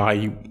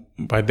by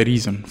the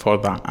reason for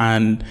that.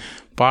 And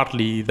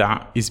partly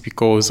that is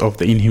because of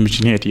the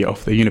inhomogeneity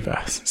of the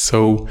universe.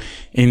 So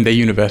in the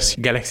universe,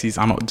 galaxies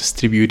are not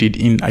distributed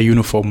in a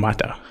uniform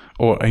manner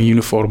or a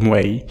uniform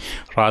way.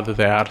 Rather,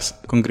 they are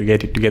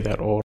congregated together,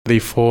 or they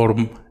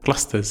form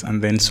clusters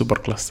and then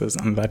superclusters,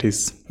 and that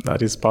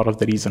is part of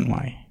the reason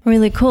why.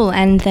 Really cool.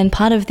 And then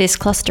part of this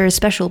cluster is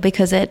special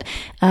because it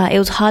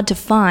was hard to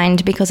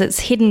find because it's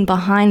hidden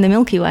behind the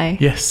Milky Way.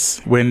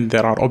 Yes, when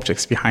there are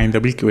objects behind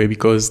the Milky Way,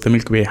 because the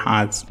Milky Way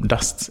has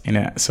dust in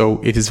it, so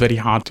it is very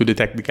hard to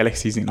detect the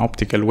galaxies in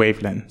optical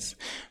wavelengths,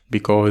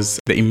 because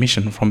the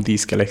emission from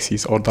these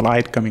galaxies or the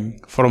light coming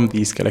from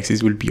these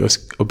galaxies will be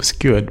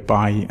obscured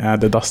by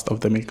the dust of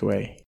the Milky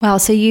Way. Wow,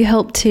 so you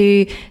helped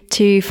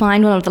to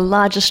find one of the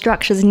largest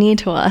structures near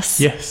to us.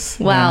 Yes.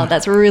 Wow,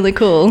 that's really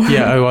cool.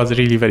 Yeah, I was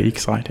really very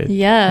excited.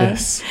 Yeah.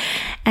 Yes.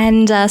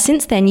 And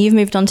since then, you've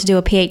moved on to do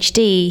a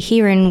PhD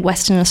here in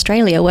Western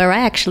Australia, where I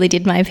actually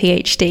did my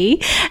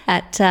PhD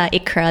at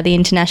ICRA, the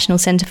International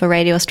Centre for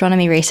Radio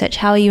Astronomy Research.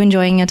 How are you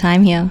enjoying your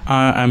time here?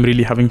 I'm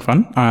really having fun.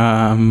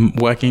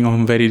 Working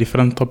on very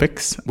different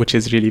topics, which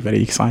is really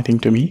very exciting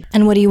to me.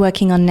 And what are you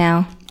working on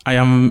now? I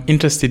am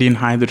interested in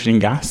hydrogen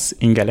gas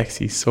in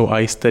galaxies. So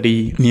I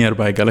study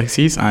nearby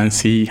galaxies and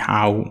see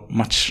how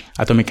much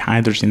atomic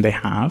hydrogen they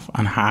have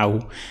and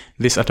how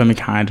this atomic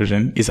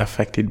hydrogen is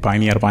affected by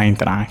nearby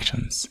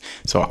interactions.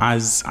 So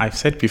as I've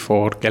said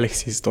before,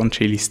 galaxies don't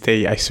really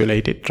stay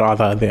isolated.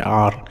 Rather,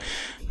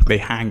 they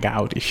hang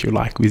out, if you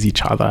like, with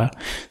each other.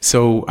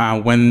 So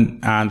when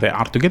they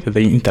are together,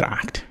 they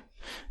interact,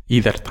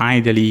 either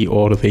tidally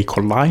or they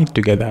collide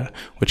together,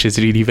 which is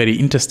really very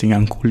interesting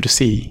and cool to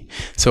see.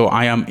 So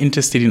I am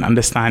interested in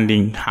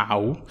understanding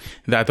how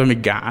the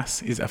atomic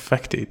gas is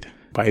affected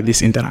by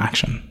this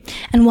interaction.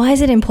 And why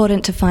is it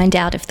important to find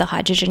out if the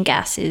hydrogen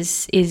gas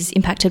is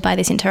impacted by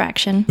this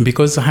interaction?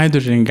 Because the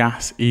hydrogen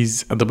gas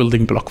is the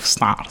building block of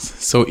stars.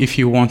 So if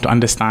you want to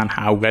understand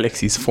how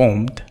galaxies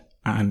formed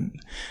and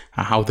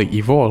how they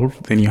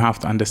evolve, then you have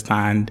to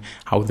understand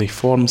how they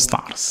form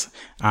stars.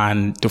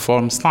 And to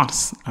form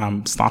stars,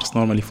 stars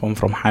normally form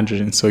from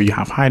hydrogen. So you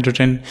have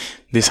hydrogen,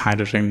 this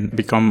hydrogen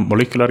become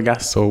molecular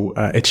gas, so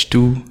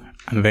H2,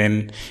 and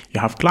then you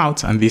have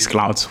clouds, and these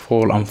clouds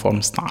fall and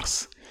form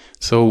stars.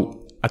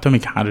 So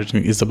atomic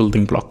hydrogen is the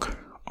building block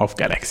of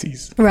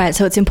galaxies. Right,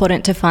 so it's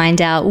important to find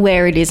out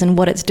where it is and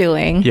what it's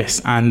doing. Yes,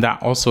 and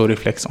that also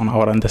reflects on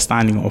our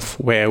understanding of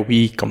where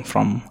we come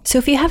from. So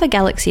if you have a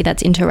galaxy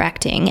that's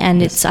interacting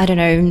and it's, I don't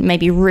know,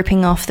 maybe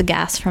ripping off the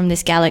gas from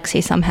this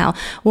galaxy somehow,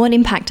 what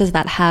impact does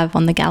that have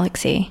on the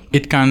galaxy?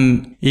 It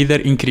can either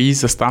increase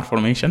the star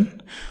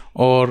formation,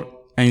 or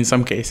in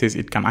some cases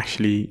it can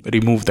actually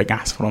remove the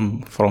gas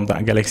from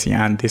the galaxy,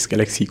 and this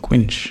galaxy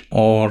quench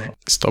or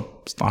stop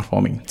star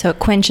forming. So it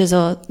quenches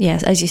or,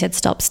 yes, as you said,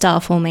 stops star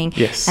forming.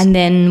 Yes. And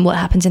then what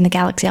happens in the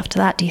galaxy after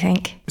that, do you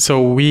think?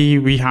 So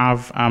we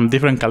have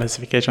different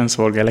classifications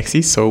for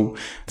galaxies. So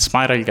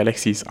spiral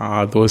galaxies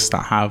are those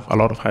that have a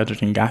lot of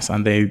hydrogen gas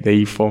and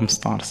they form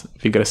stars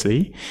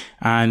vigorously.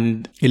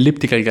 And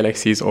elliptical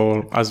galaxies,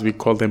 or as we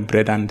call them,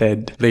 red and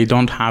dead, they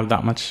don't have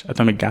that much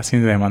atomic gas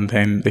in them, and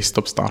then they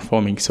stop star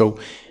forming. So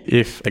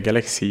if the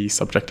galaxy is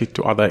subjected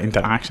to other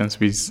interactions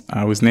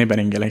with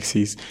neighboring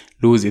galaxies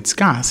lose its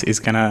gas,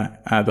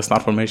 the star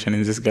formation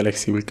in this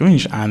galaxy will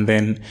quench, and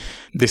then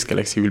this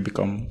galaxy will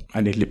become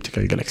an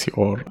elliptical galaxy,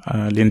 or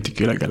a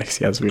lenticular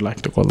galaxy, as we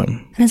like to call them.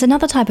 And there's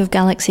another type of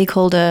galaxy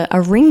called a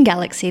ring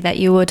galaxy that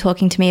you were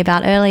talking to me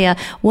about earlier.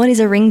 What is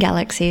a ring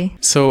galaxy?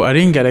 So a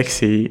ring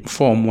galaxy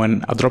form when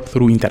a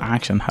drop-through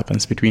interaction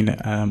happens between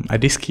a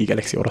disky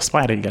galaxy or a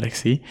spiral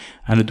galaxy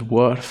and a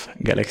dwarf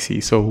galaxy.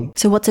 So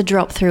what's a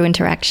drop-through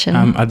interaction?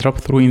 A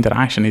drop-through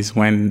interaction is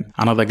when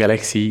another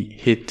galaxy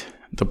hit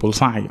the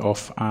bullseye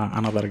of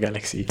another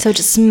galaxy. So it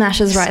just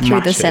smashes right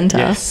through the center.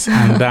 Yes,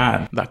 and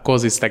that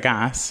causes the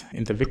gas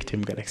in the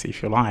victim galaxy,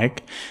 if you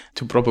like,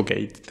 to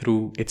propagate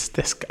through its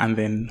disk and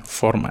then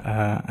form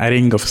a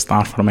ring of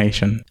star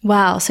formation.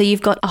 Wow, so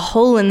you've got a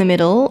hole in the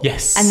middle,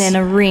 yes, and then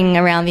a ring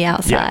around the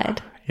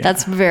outside. Yeah.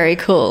 That's very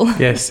cool.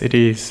 Yes, it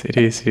is. It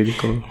is really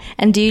cool.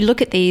 And do you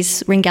look at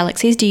these ring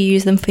galaxies? Do you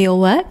use them for your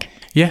work?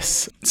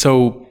 Yes.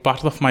 So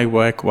part of my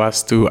work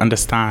was to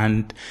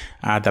understand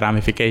the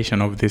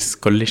ramification of this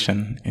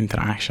collision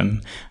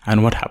interaction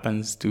and what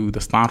happens to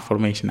the star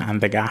formation and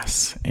the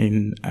gas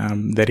in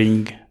the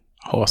ring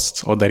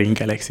hosts or the ring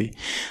galaxy.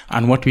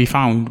 And what we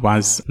found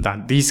was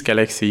that these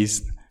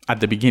galaxies, at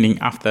the beginning,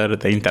 after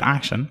the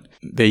interaction,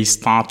 they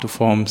start to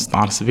form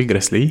stars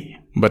vigorously,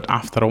 but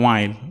after a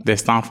while, the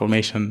star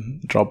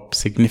formation drops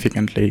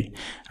significantly.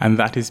 And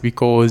that is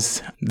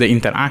because the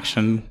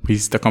interaction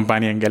with the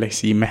companion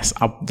galaxy mess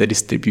up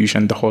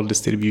the whole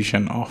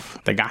distribution of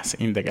the gas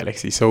in the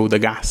galaxy. So the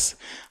gas,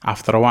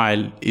 after a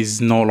while,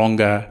 is no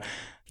longer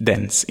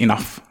dense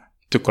enough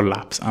to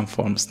collapse and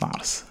form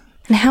stars.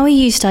 And how are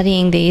you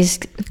studying these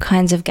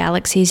kinds of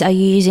galaxies? Are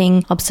you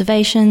using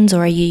observations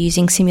or are you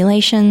using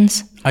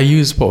simulations? I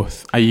use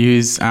both. I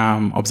use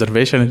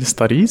observational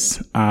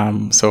studies.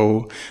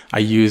 So I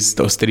use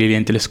the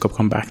Australian Telescope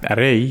Compact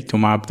Array to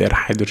map their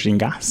hydrogen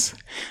gas.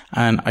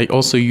 And I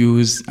also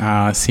use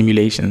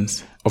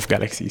simulations of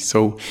galaxies.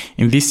 So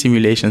in these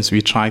simulations,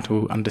 we try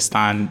to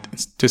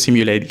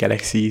simulate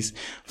galaxies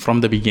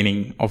from the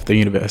beginning of the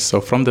universe. So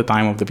from the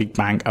time of the Big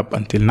Bang up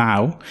until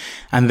now,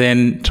 and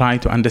then try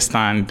to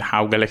understand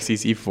how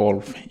galaxies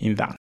evolve in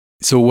that.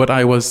 So what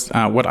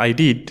I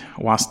did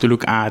was to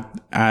look at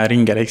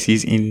ring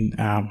galaxies in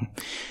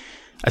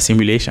a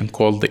simulation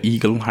called the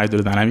Eagle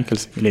hydrodynamical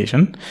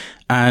simulation,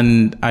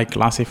 and I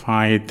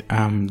classified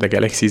the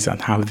galaxies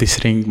that have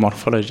this ring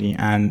morphology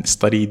and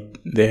studied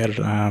their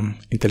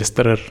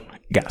interstellar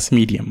gas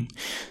medium.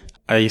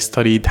 I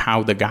studied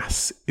how the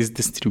gas is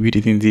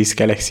distributed in these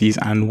galaxies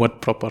and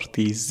what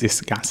properties this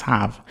gas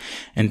have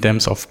in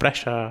terms of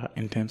pressure,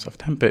 in terms of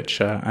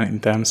temperature, and in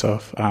terms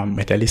of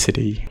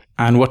metallicity.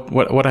 And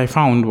what I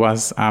found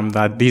was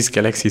that these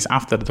galaxies,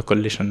 after the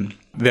collision,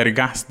 their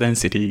gas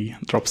density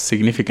drops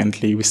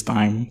significantly with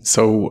time.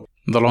 So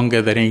the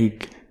longer the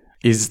ring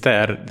is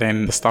there,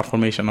 then the star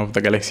formation of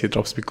the galaxy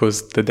drops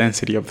because the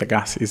density of the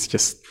gas is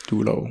just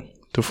too low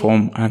to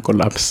form and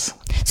collapse.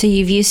 So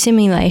you've used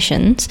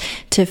simulations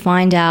to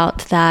find out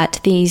that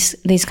these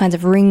kinds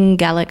of ring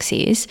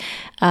galaxies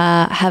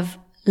are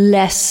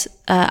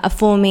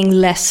forming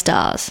less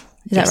stars.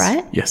 Is that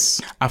right?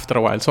 Yes. After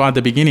a while. So at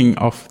the beginning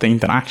of the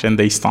interaction,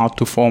 they start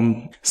to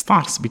form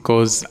stars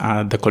because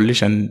the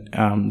collision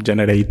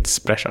generates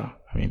pressure.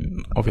 I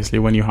mean, obviously,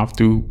 when you have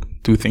two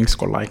things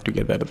collide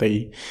together,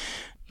 they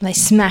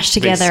smash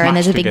together and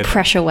there's a big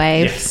pressure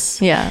wave.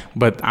 Yes. Yeah.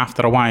 But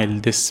after a while,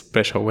 this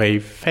pressure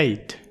wave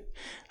fades.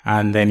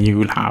 And then you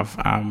will have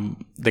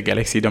the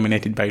galaxy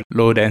dominated by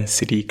low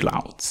density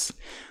clouds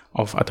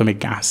of atomic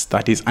gas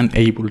that is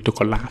unable to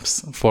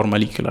collapse for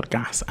molecular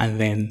gas and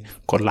then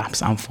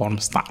collapse and form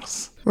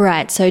stars.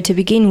 Right. So to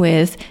begin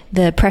with,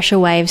 the pressure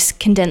waves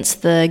condense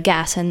the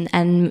gas and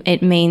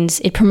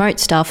it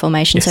promotes star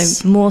formation. Yes.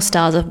 So more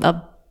stars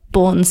are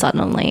born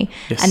suddenly.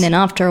 Yes. And then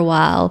after a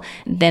while,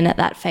 then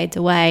that fades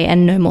away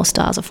and no more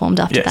stars are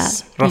formed after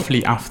that.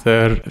 Roughly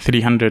after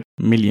 300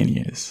 million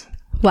years.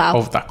 Wow.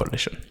 Of that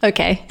collision.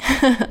 Okay.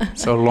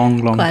 So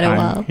long Quite time. a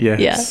while.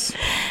 Yes.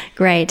 Yeah.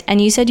 Great. And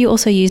you said you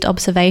also used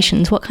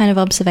observations. What kind of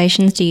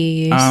observations do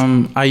you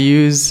use? I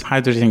use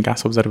hydrogen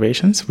gas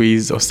observations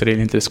with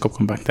Australian Telescope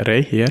Compact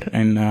Array here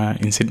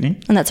in Sydney.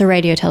 And that's a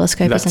radio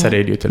telescope, That's isn't it? a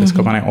radio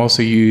telescope. And I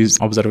also use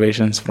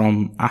observations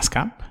from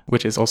ASCAP,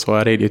 which is also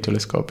a radio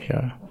telescope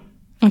here.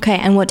 Okay.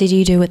 And what did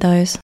you do with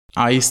those?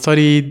 I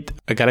studied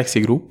a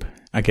galaxy group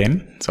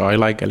again. So I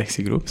like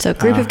galaxy groups. So a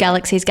group of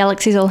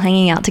galaxies all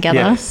hanging out together.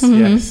 Yes,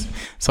 yes.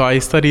 So I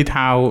studied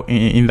how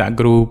in that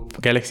group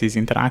galaxies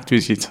interact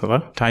with each other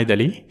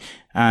tidally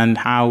and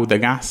how the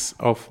gas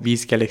of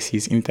these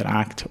galaxies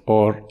interact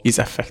or is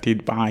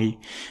affected by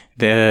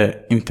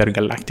the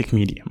intergalactic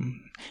medium.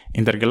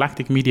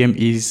 Intergalactic medium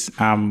is,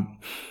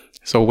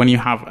 so when you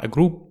have a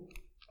group,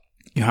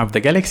 you have the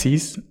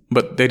galaxies,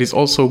 but there is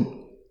also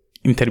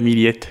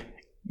intermediate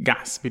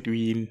gas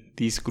between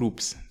these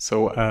groups.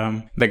 So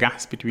the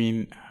gas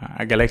between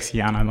a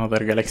galaxy and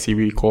another galaxy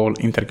we call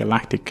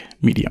intergalactic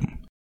medium.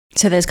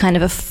 So there's kind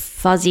of a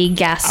fuzzy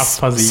gas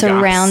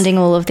surrounding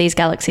all of these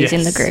galaxies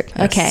in the group.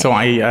 Yes. Okay. So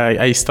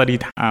I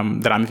studied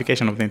the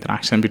ramification of the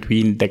interaction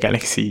between the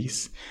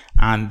galaxies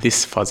and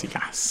this fuzzy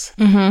gas.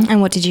 Mm-hmm.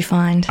 And what did you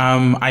find?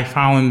 I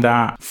found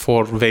that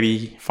for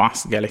very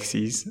fast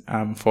galaxies,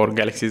 for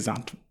galaxies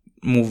that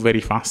move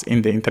very fast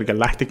in the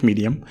intergalactic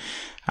medium,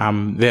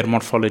 their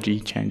morphology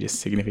changes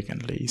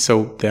significantly.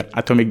 So their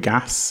atomic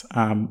gas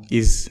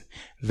is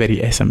very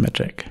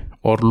asymmetric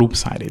or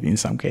loop-sided in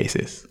some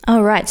cases.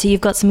 Oh, right. So you've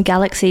got some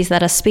galaxies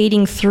that are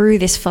speeding through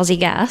this fuzzy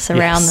gas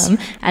around them.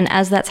 And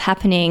as that's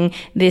happening,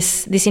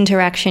 this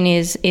interaction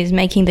is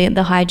making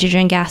the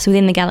hydrogen gas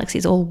within the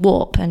galaxies all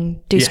warp and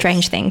do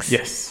strange things.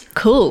 Yes.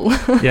 Cool.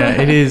 Yeah,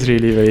 it is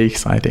really very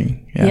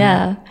exciting.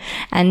 Yeah.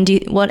 And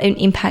what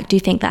impact do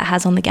you think that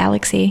has on the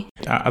galaxy?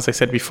 As I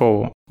said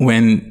before,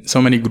 when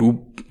so many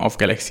group of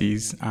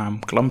galaxies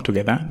clump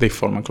together, they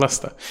form a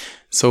cluster.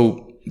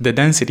 So the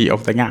density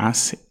of the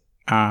gas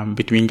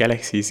between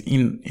galaxies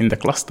in the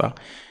cluster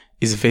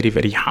is very,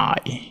 very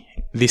high.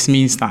 This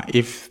means that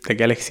if the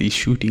galaxy is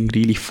shooting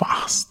really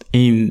fast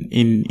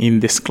in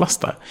this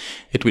cluster,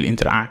 it will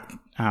interact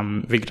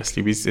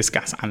vigorously with this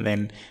gas and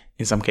then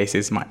in some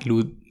cases might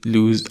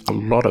lose a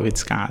lot of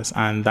its gas,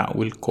 and that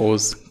will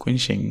cause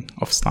quenching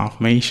of star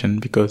formation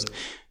because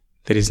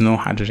there is no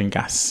hydrogen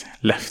gas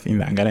left in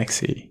that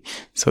galaxy.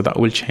 So that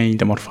will change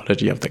the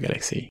morphology of the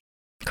galaxy.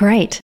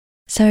 Great.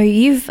 So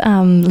you've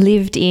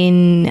lived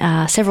in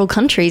several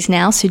countries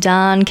now,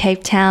 Sudan,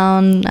 Cape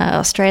Town,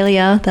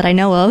 Australia, that I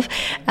know of.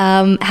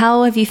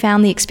 How have you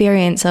found the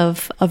experience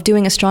of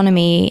doing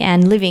astronomy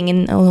and living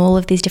in all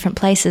of these different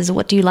places?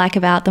 What do you like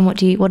about them?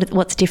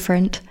 What's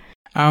different?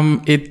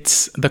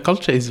 The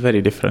culture is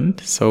very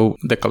different. So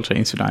the culture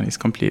in Sudan is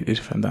completely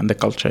different than the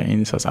culture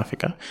in South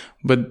Africa.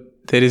 But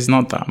there is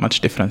not that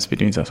much difference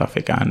between South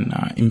Africa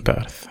and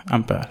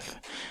Perth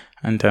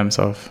in terms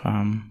of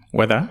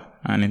weather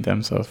and in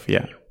terms of,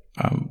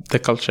 the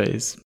culture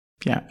is,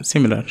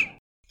 similar.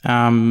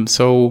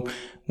 So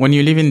when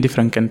you live in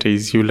different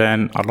countries, you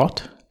learn a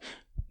lot.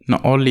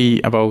 not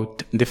only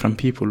about different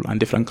people and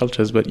different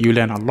cultures, but you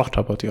learn a lot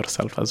about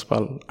yourself as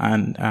well,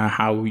 and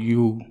how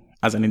you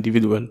as an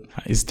individual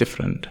is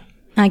different.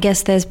 I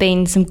guess there's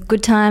been some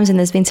good times and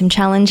there's been some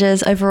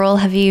challenges. Overall,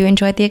 have you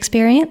enjoyed the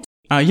experience?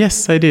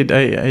 Yes, I did.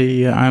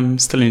 I'm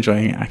still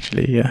enjoying it,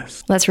 actually,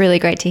 yes. That's really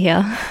great to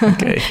hear.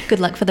 Okay. Good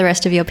luck for the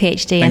rest of your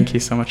PhD. Thank you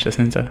so much,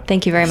 Jacinta.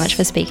 Thank you very much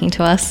for speaking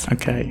to us.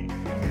 Okay.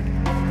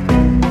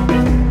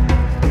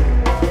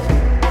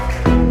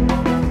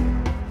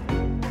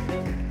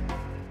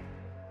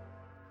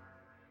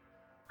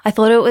 I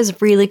thought it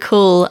was really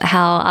cool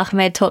how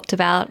Ahmed talked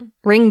about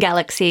ring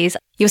galaxies.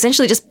 You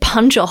essentially just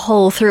punch a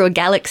hole through a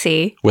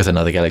galaxy. With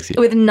another galaxy.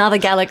 With another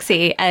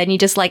galaxy, and you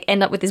just like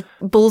end up with this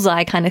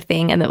bullseye kind of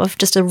thing, and then with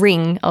just a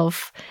ring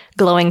of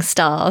glowing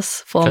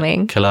stars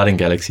forming. Colliding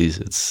galaxies,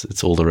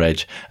 it's all the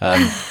rage.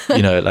 We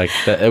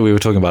were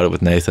talking about it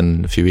with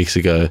Nathan a few weeks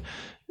ago,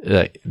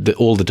 like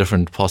all the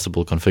different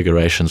possible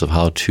configurations of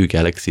how two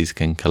galaxies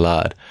can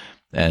collide.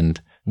 And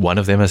one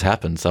of them has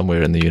happened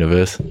somewhere in the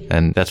universe,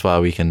 and that's why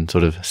we can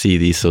sort of see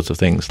these sorts of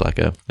things like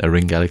a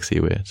ring galaxy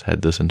where it's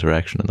had this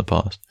interaction in the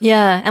past.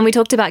 Yeah, and we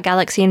talked about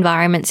galaxy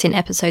environments in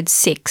episode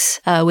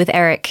 6 with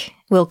Eric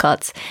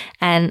Wilcots,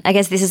 and I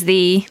guess this is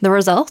the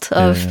result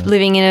of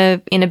living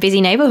in a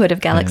busy neighborhood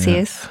of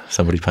galaxies. Yeah.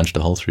 Somebody punched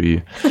a hole through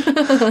you.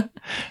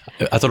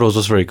 I thought it was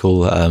just very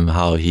cool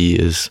how he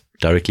is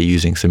directly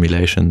using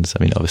simulations.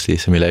 I mean, obviously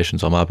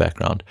simulations are my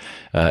background,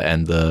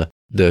 and the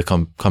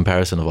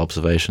comparison of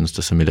observations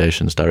to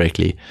simulations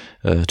directly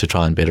to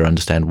try and better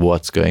understand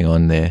what's going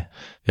on there.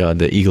 Yeah,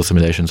 the Eagle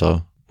simulations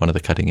are one of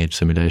the cutting edge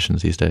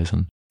simulations these days,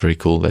 and very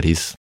cool that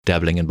he's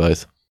dabbling in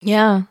both.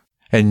 Yeah.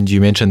 And you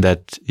mentioned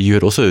that you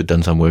had also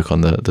done some work on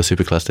the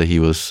supercluster he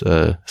was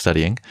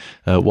studying.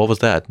 What was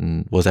that?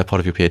 And was that part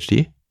of your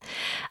PhD?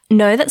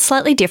 No, that's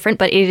slightly different,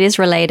 but it is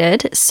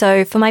related.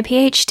 So for my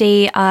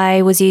PhD,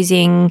 I was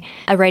using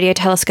a radio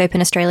telescope in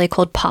Australia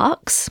called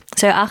Parkes.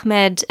 So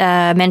Ahmed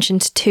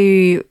mentioned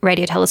 2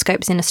 radio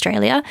telescopes in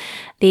Australia,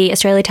 the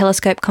Australia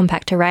Telescope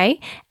Compact Array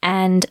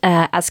and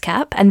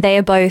ASCAP, and they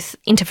are both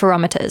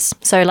interferometers.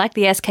 So like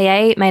the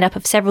SKA, made up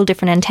of several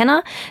different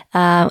antenna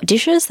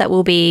dishes that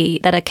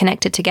are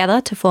connected together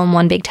to form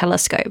one big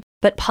telescope.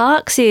 But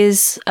Parkes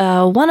is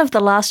one of the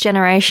last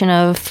generation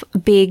of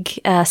big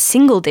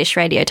single-dish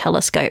radio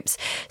telescopes.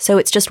 So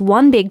it's just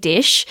one big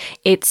dish.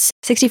 It's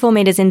 64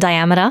 meters in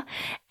diameter,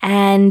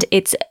 and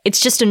it's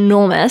just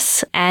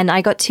enormous. And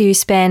I got to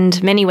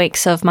spend many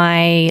weeks of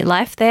my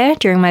life there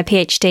during my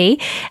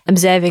PhD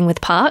observing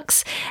with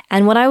Parkes.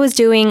 And what I was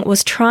doing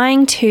was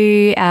trying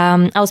to,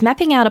 I was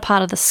mapping out a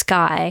part of the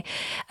sky,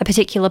 a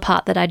particular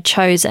part that I'd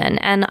chosen.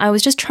 And I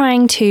was just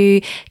trying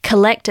to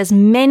collect as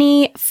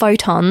many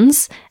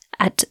photons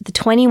at the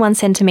 21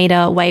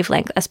 centimeter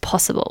wavelength as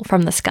possible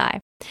from the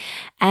sky.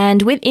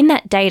 And within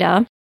that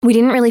data, we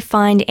didn't really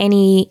find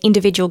any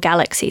individual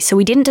galaxies. So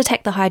we didn't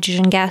detect the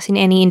hydrogen gas in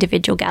any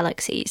individual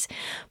galaxies.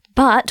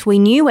 But we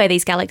knew where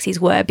these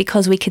galaxies were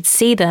because we could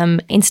see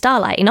them in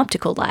starlight, in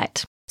optical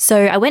light.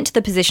 So I went to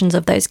the positions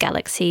of those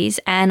galaxies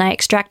and I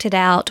extracted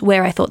out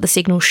where I thought the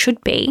signal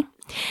should be.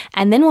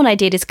 And then what I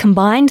did is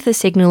combined the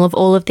signal of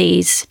all of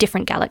these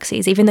different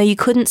galaxies. Even though you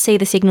couldn't see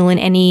the signal in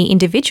any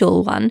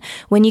individual one,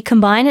 when you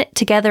combine it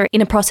together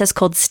in a process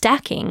called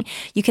stacking,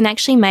 you can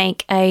actually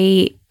make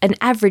an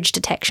average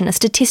detection, a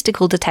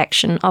statistical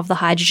detection of the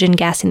hydrogen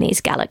gas in these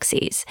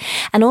galaxies.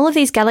 And all of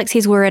these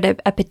galaxies were at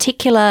a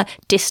particular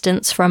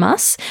distance from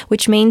us,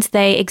 which means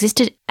they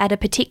existed at a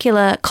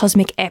particular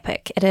cosmic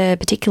epoch, at a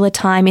particular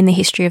time in the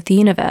history of the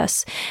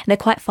universe. And they're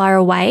quite far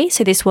away,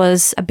 so this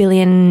was 1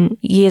 billion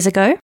years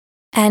ago.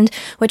 And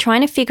we're trying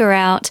to figure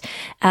out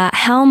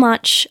how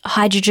much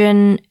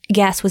hydrogen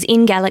gas was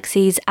in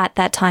galaxies at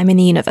that time in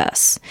the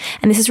universe.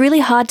 And this is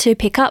really hard to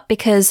pick up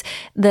because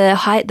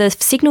the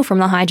signal from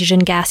the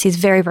hydrogen gas is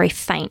very, very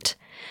faint.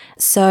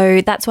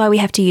 So that's why we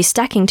have to use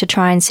stacking to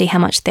try and see how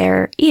much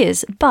there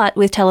is. But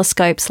with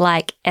telescopes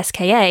like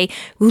SKA,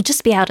 we'll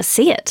just be able to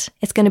see it.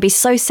 It's going to be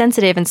so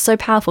sensitive and so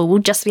powerful, we'll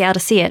just be able to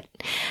see it.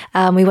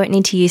 We won't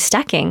need to use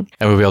stacking.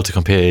 And we'll be able to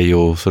compare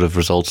your sort of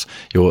results,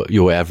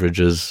 your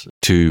averages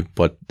to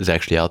what is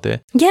actually out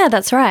there? Yeah,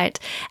 that's right.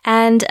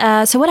 And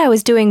so what I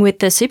was doing with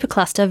the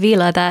supercluster,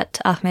 Vela, that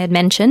Ahmed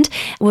mentioned,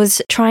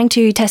 was trying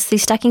to test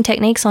these stacking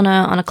techniques on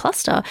a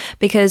cluster,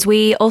 because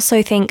we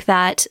also think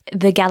that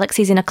the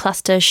galaxies in a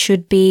cluster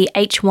should be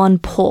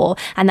H1 poor,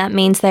 and that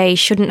means they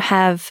shouldn't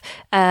have,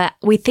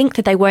 we think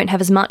that they won't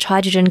have as much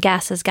hydrogen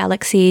gas as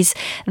galaxies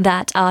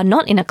that are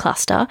not in a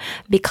cluster,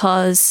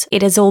 because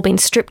it has all been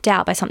stripped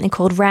out by something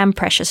called Ram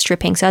pressure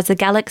stripping. So as the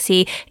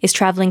galaxy is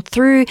traveling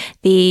through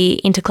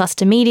the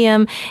intercluster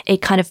medium,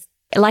 it kind of,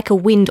 like a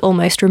wind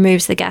almost,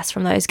 removes the gas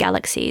from those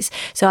galaxies.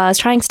 So I was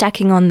trying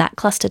stacking on that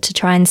cluster to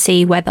try and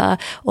see whether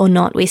or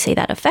not we see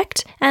that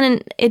effect.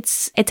 And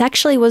it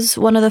actually was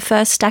one of the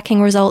first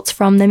stacking results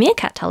from the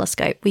Meerkat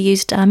telescope. We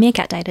used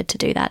Meerkat data to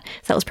do that.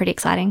 So that was pretty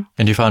exciting.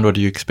 And you found what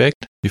you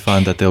expect? You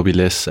find that there'll be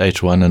less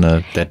H1 in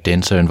that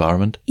denser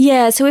environment?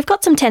 Yeah, so we've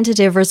got some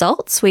tentative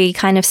results. We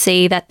kind of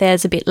see that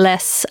there's a bit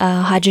less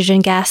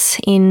hydrogen gas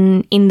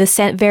in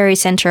the very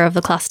centre of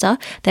the cluster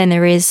than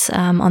there is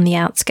on the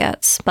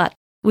outskirts. But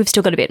we've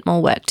still got a bit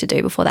more work to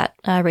do before that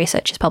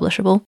research is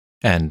publishable.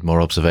 And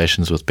more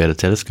observations with better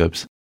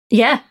telescopes.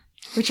 Yeah,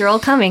 which are all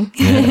coming.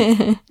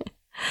 Yeah.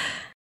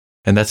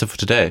 And that's it for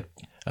today.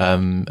 A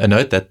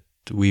note that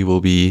we will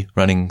be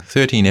running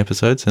 13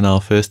 episodes in our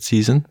first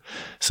season.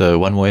 So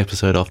one more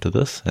episode after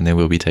this, and then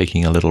we'll be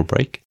taking a little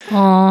break.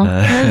 Aw,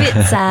 I'm a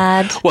bit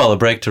sad. Well, a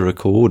break to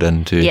record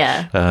and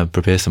to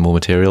prepare some more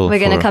material. We're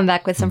going to come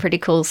back with some pretty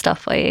cool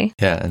stuff for you.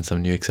 Yeah, and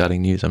some new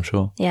exciting news, I'm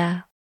sure.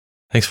 Yeah.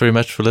 Thanks very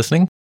much for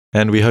listening,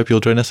 and we hope you'll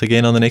join us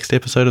again on the next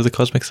episode of The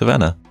Cosmic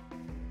Savannah.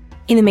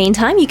 In the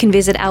meantime, you can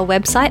visit our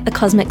website,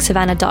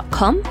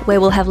 thecosmicsavannah.com,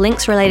 where we'll have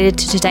links related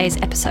to today's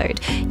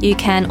episode. You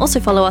can also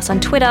follow us on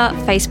Twitter,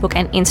 Facebook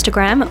and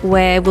Instagram,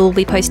 where we'll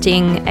be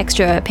posting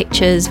extra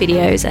pictures,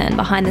 videos and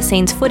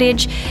behind-the-scenes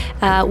footage.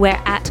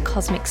 We're at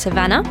Cosmic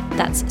Savannah.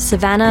 That's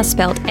Savannah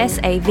spelled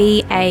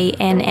Savannah.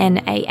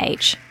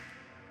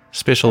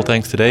 Special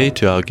thanks today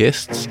to our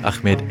guests,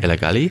 Ahmed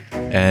Elagali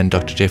and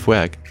Dr. Jeff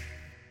Wagg.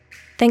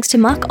 Thanks to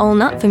Mark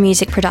Olnut for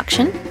music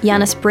production,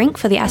 Janis Brink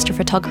for the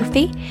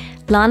astrophotography,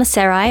 Lana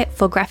Serai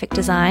for graphic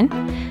design,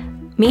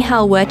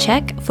 Michal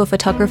Werchek for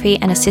photography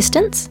and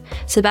assistance,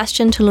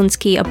 Sebastian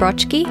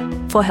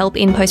Tulunsky-Obrochki for help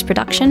in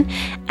post-production,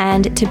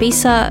 and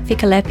Tabisa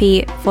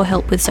Fikalepi for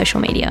help with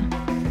social media.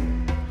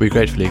 We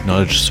gratefully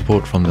acknowledge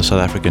support from the South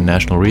African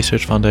National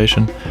Research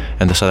Foundation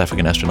and the South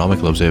African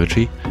Astronomical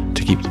Observatory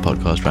to keep the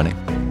podcast running.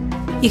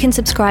 You can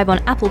subscribe on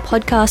Apple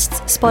Podcasts,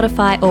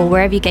 Spotify, or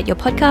wherever you get your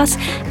podcasts.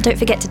 And don't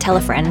forget to tell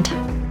a friend.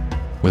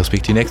 We'll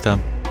speak to you next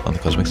time on The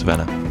Cosmic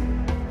Savannah.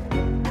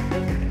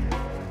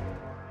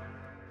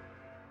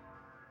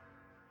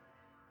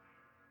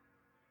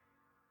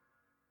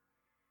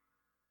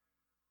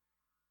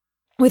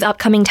 With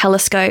upcoming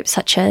telescopes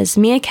such as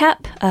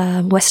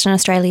MEERKAT, Western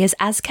Australia's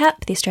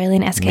ASCAP, the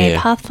Australian SK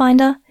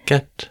Pathfinder.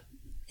 Cat.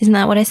 Isn't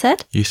that what I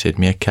said? You said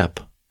MEERKAT.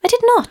 I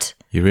did not.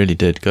 You really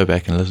did. Go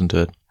back and listen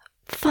to it.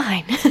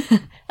 Fine.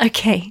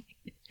 Okay.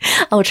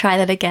 I'll try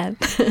that again.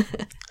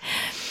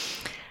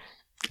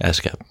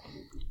 ASCAP.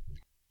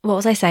 What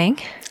was I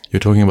saying? You're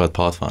talking about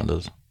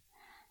Pathfinders.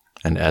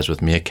 And as with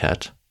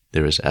MEERKAT,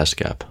 there is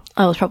ASCAP.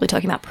 I was probably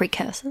talking about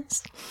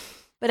precursors.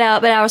 But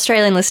our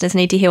Australian listeners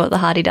need to hear what the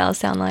Hardy-Dars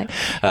sound like.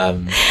 Yeah,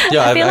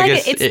 I feel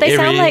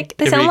like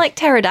they sound like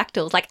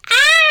pterodactyls, like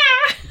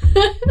ah.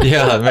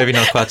 Yeah, maybe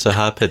not quite so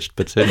high pitched,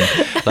 but certainly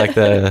like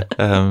they're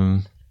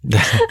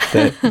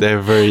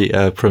very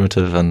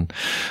primitive and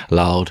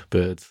loud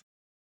birds.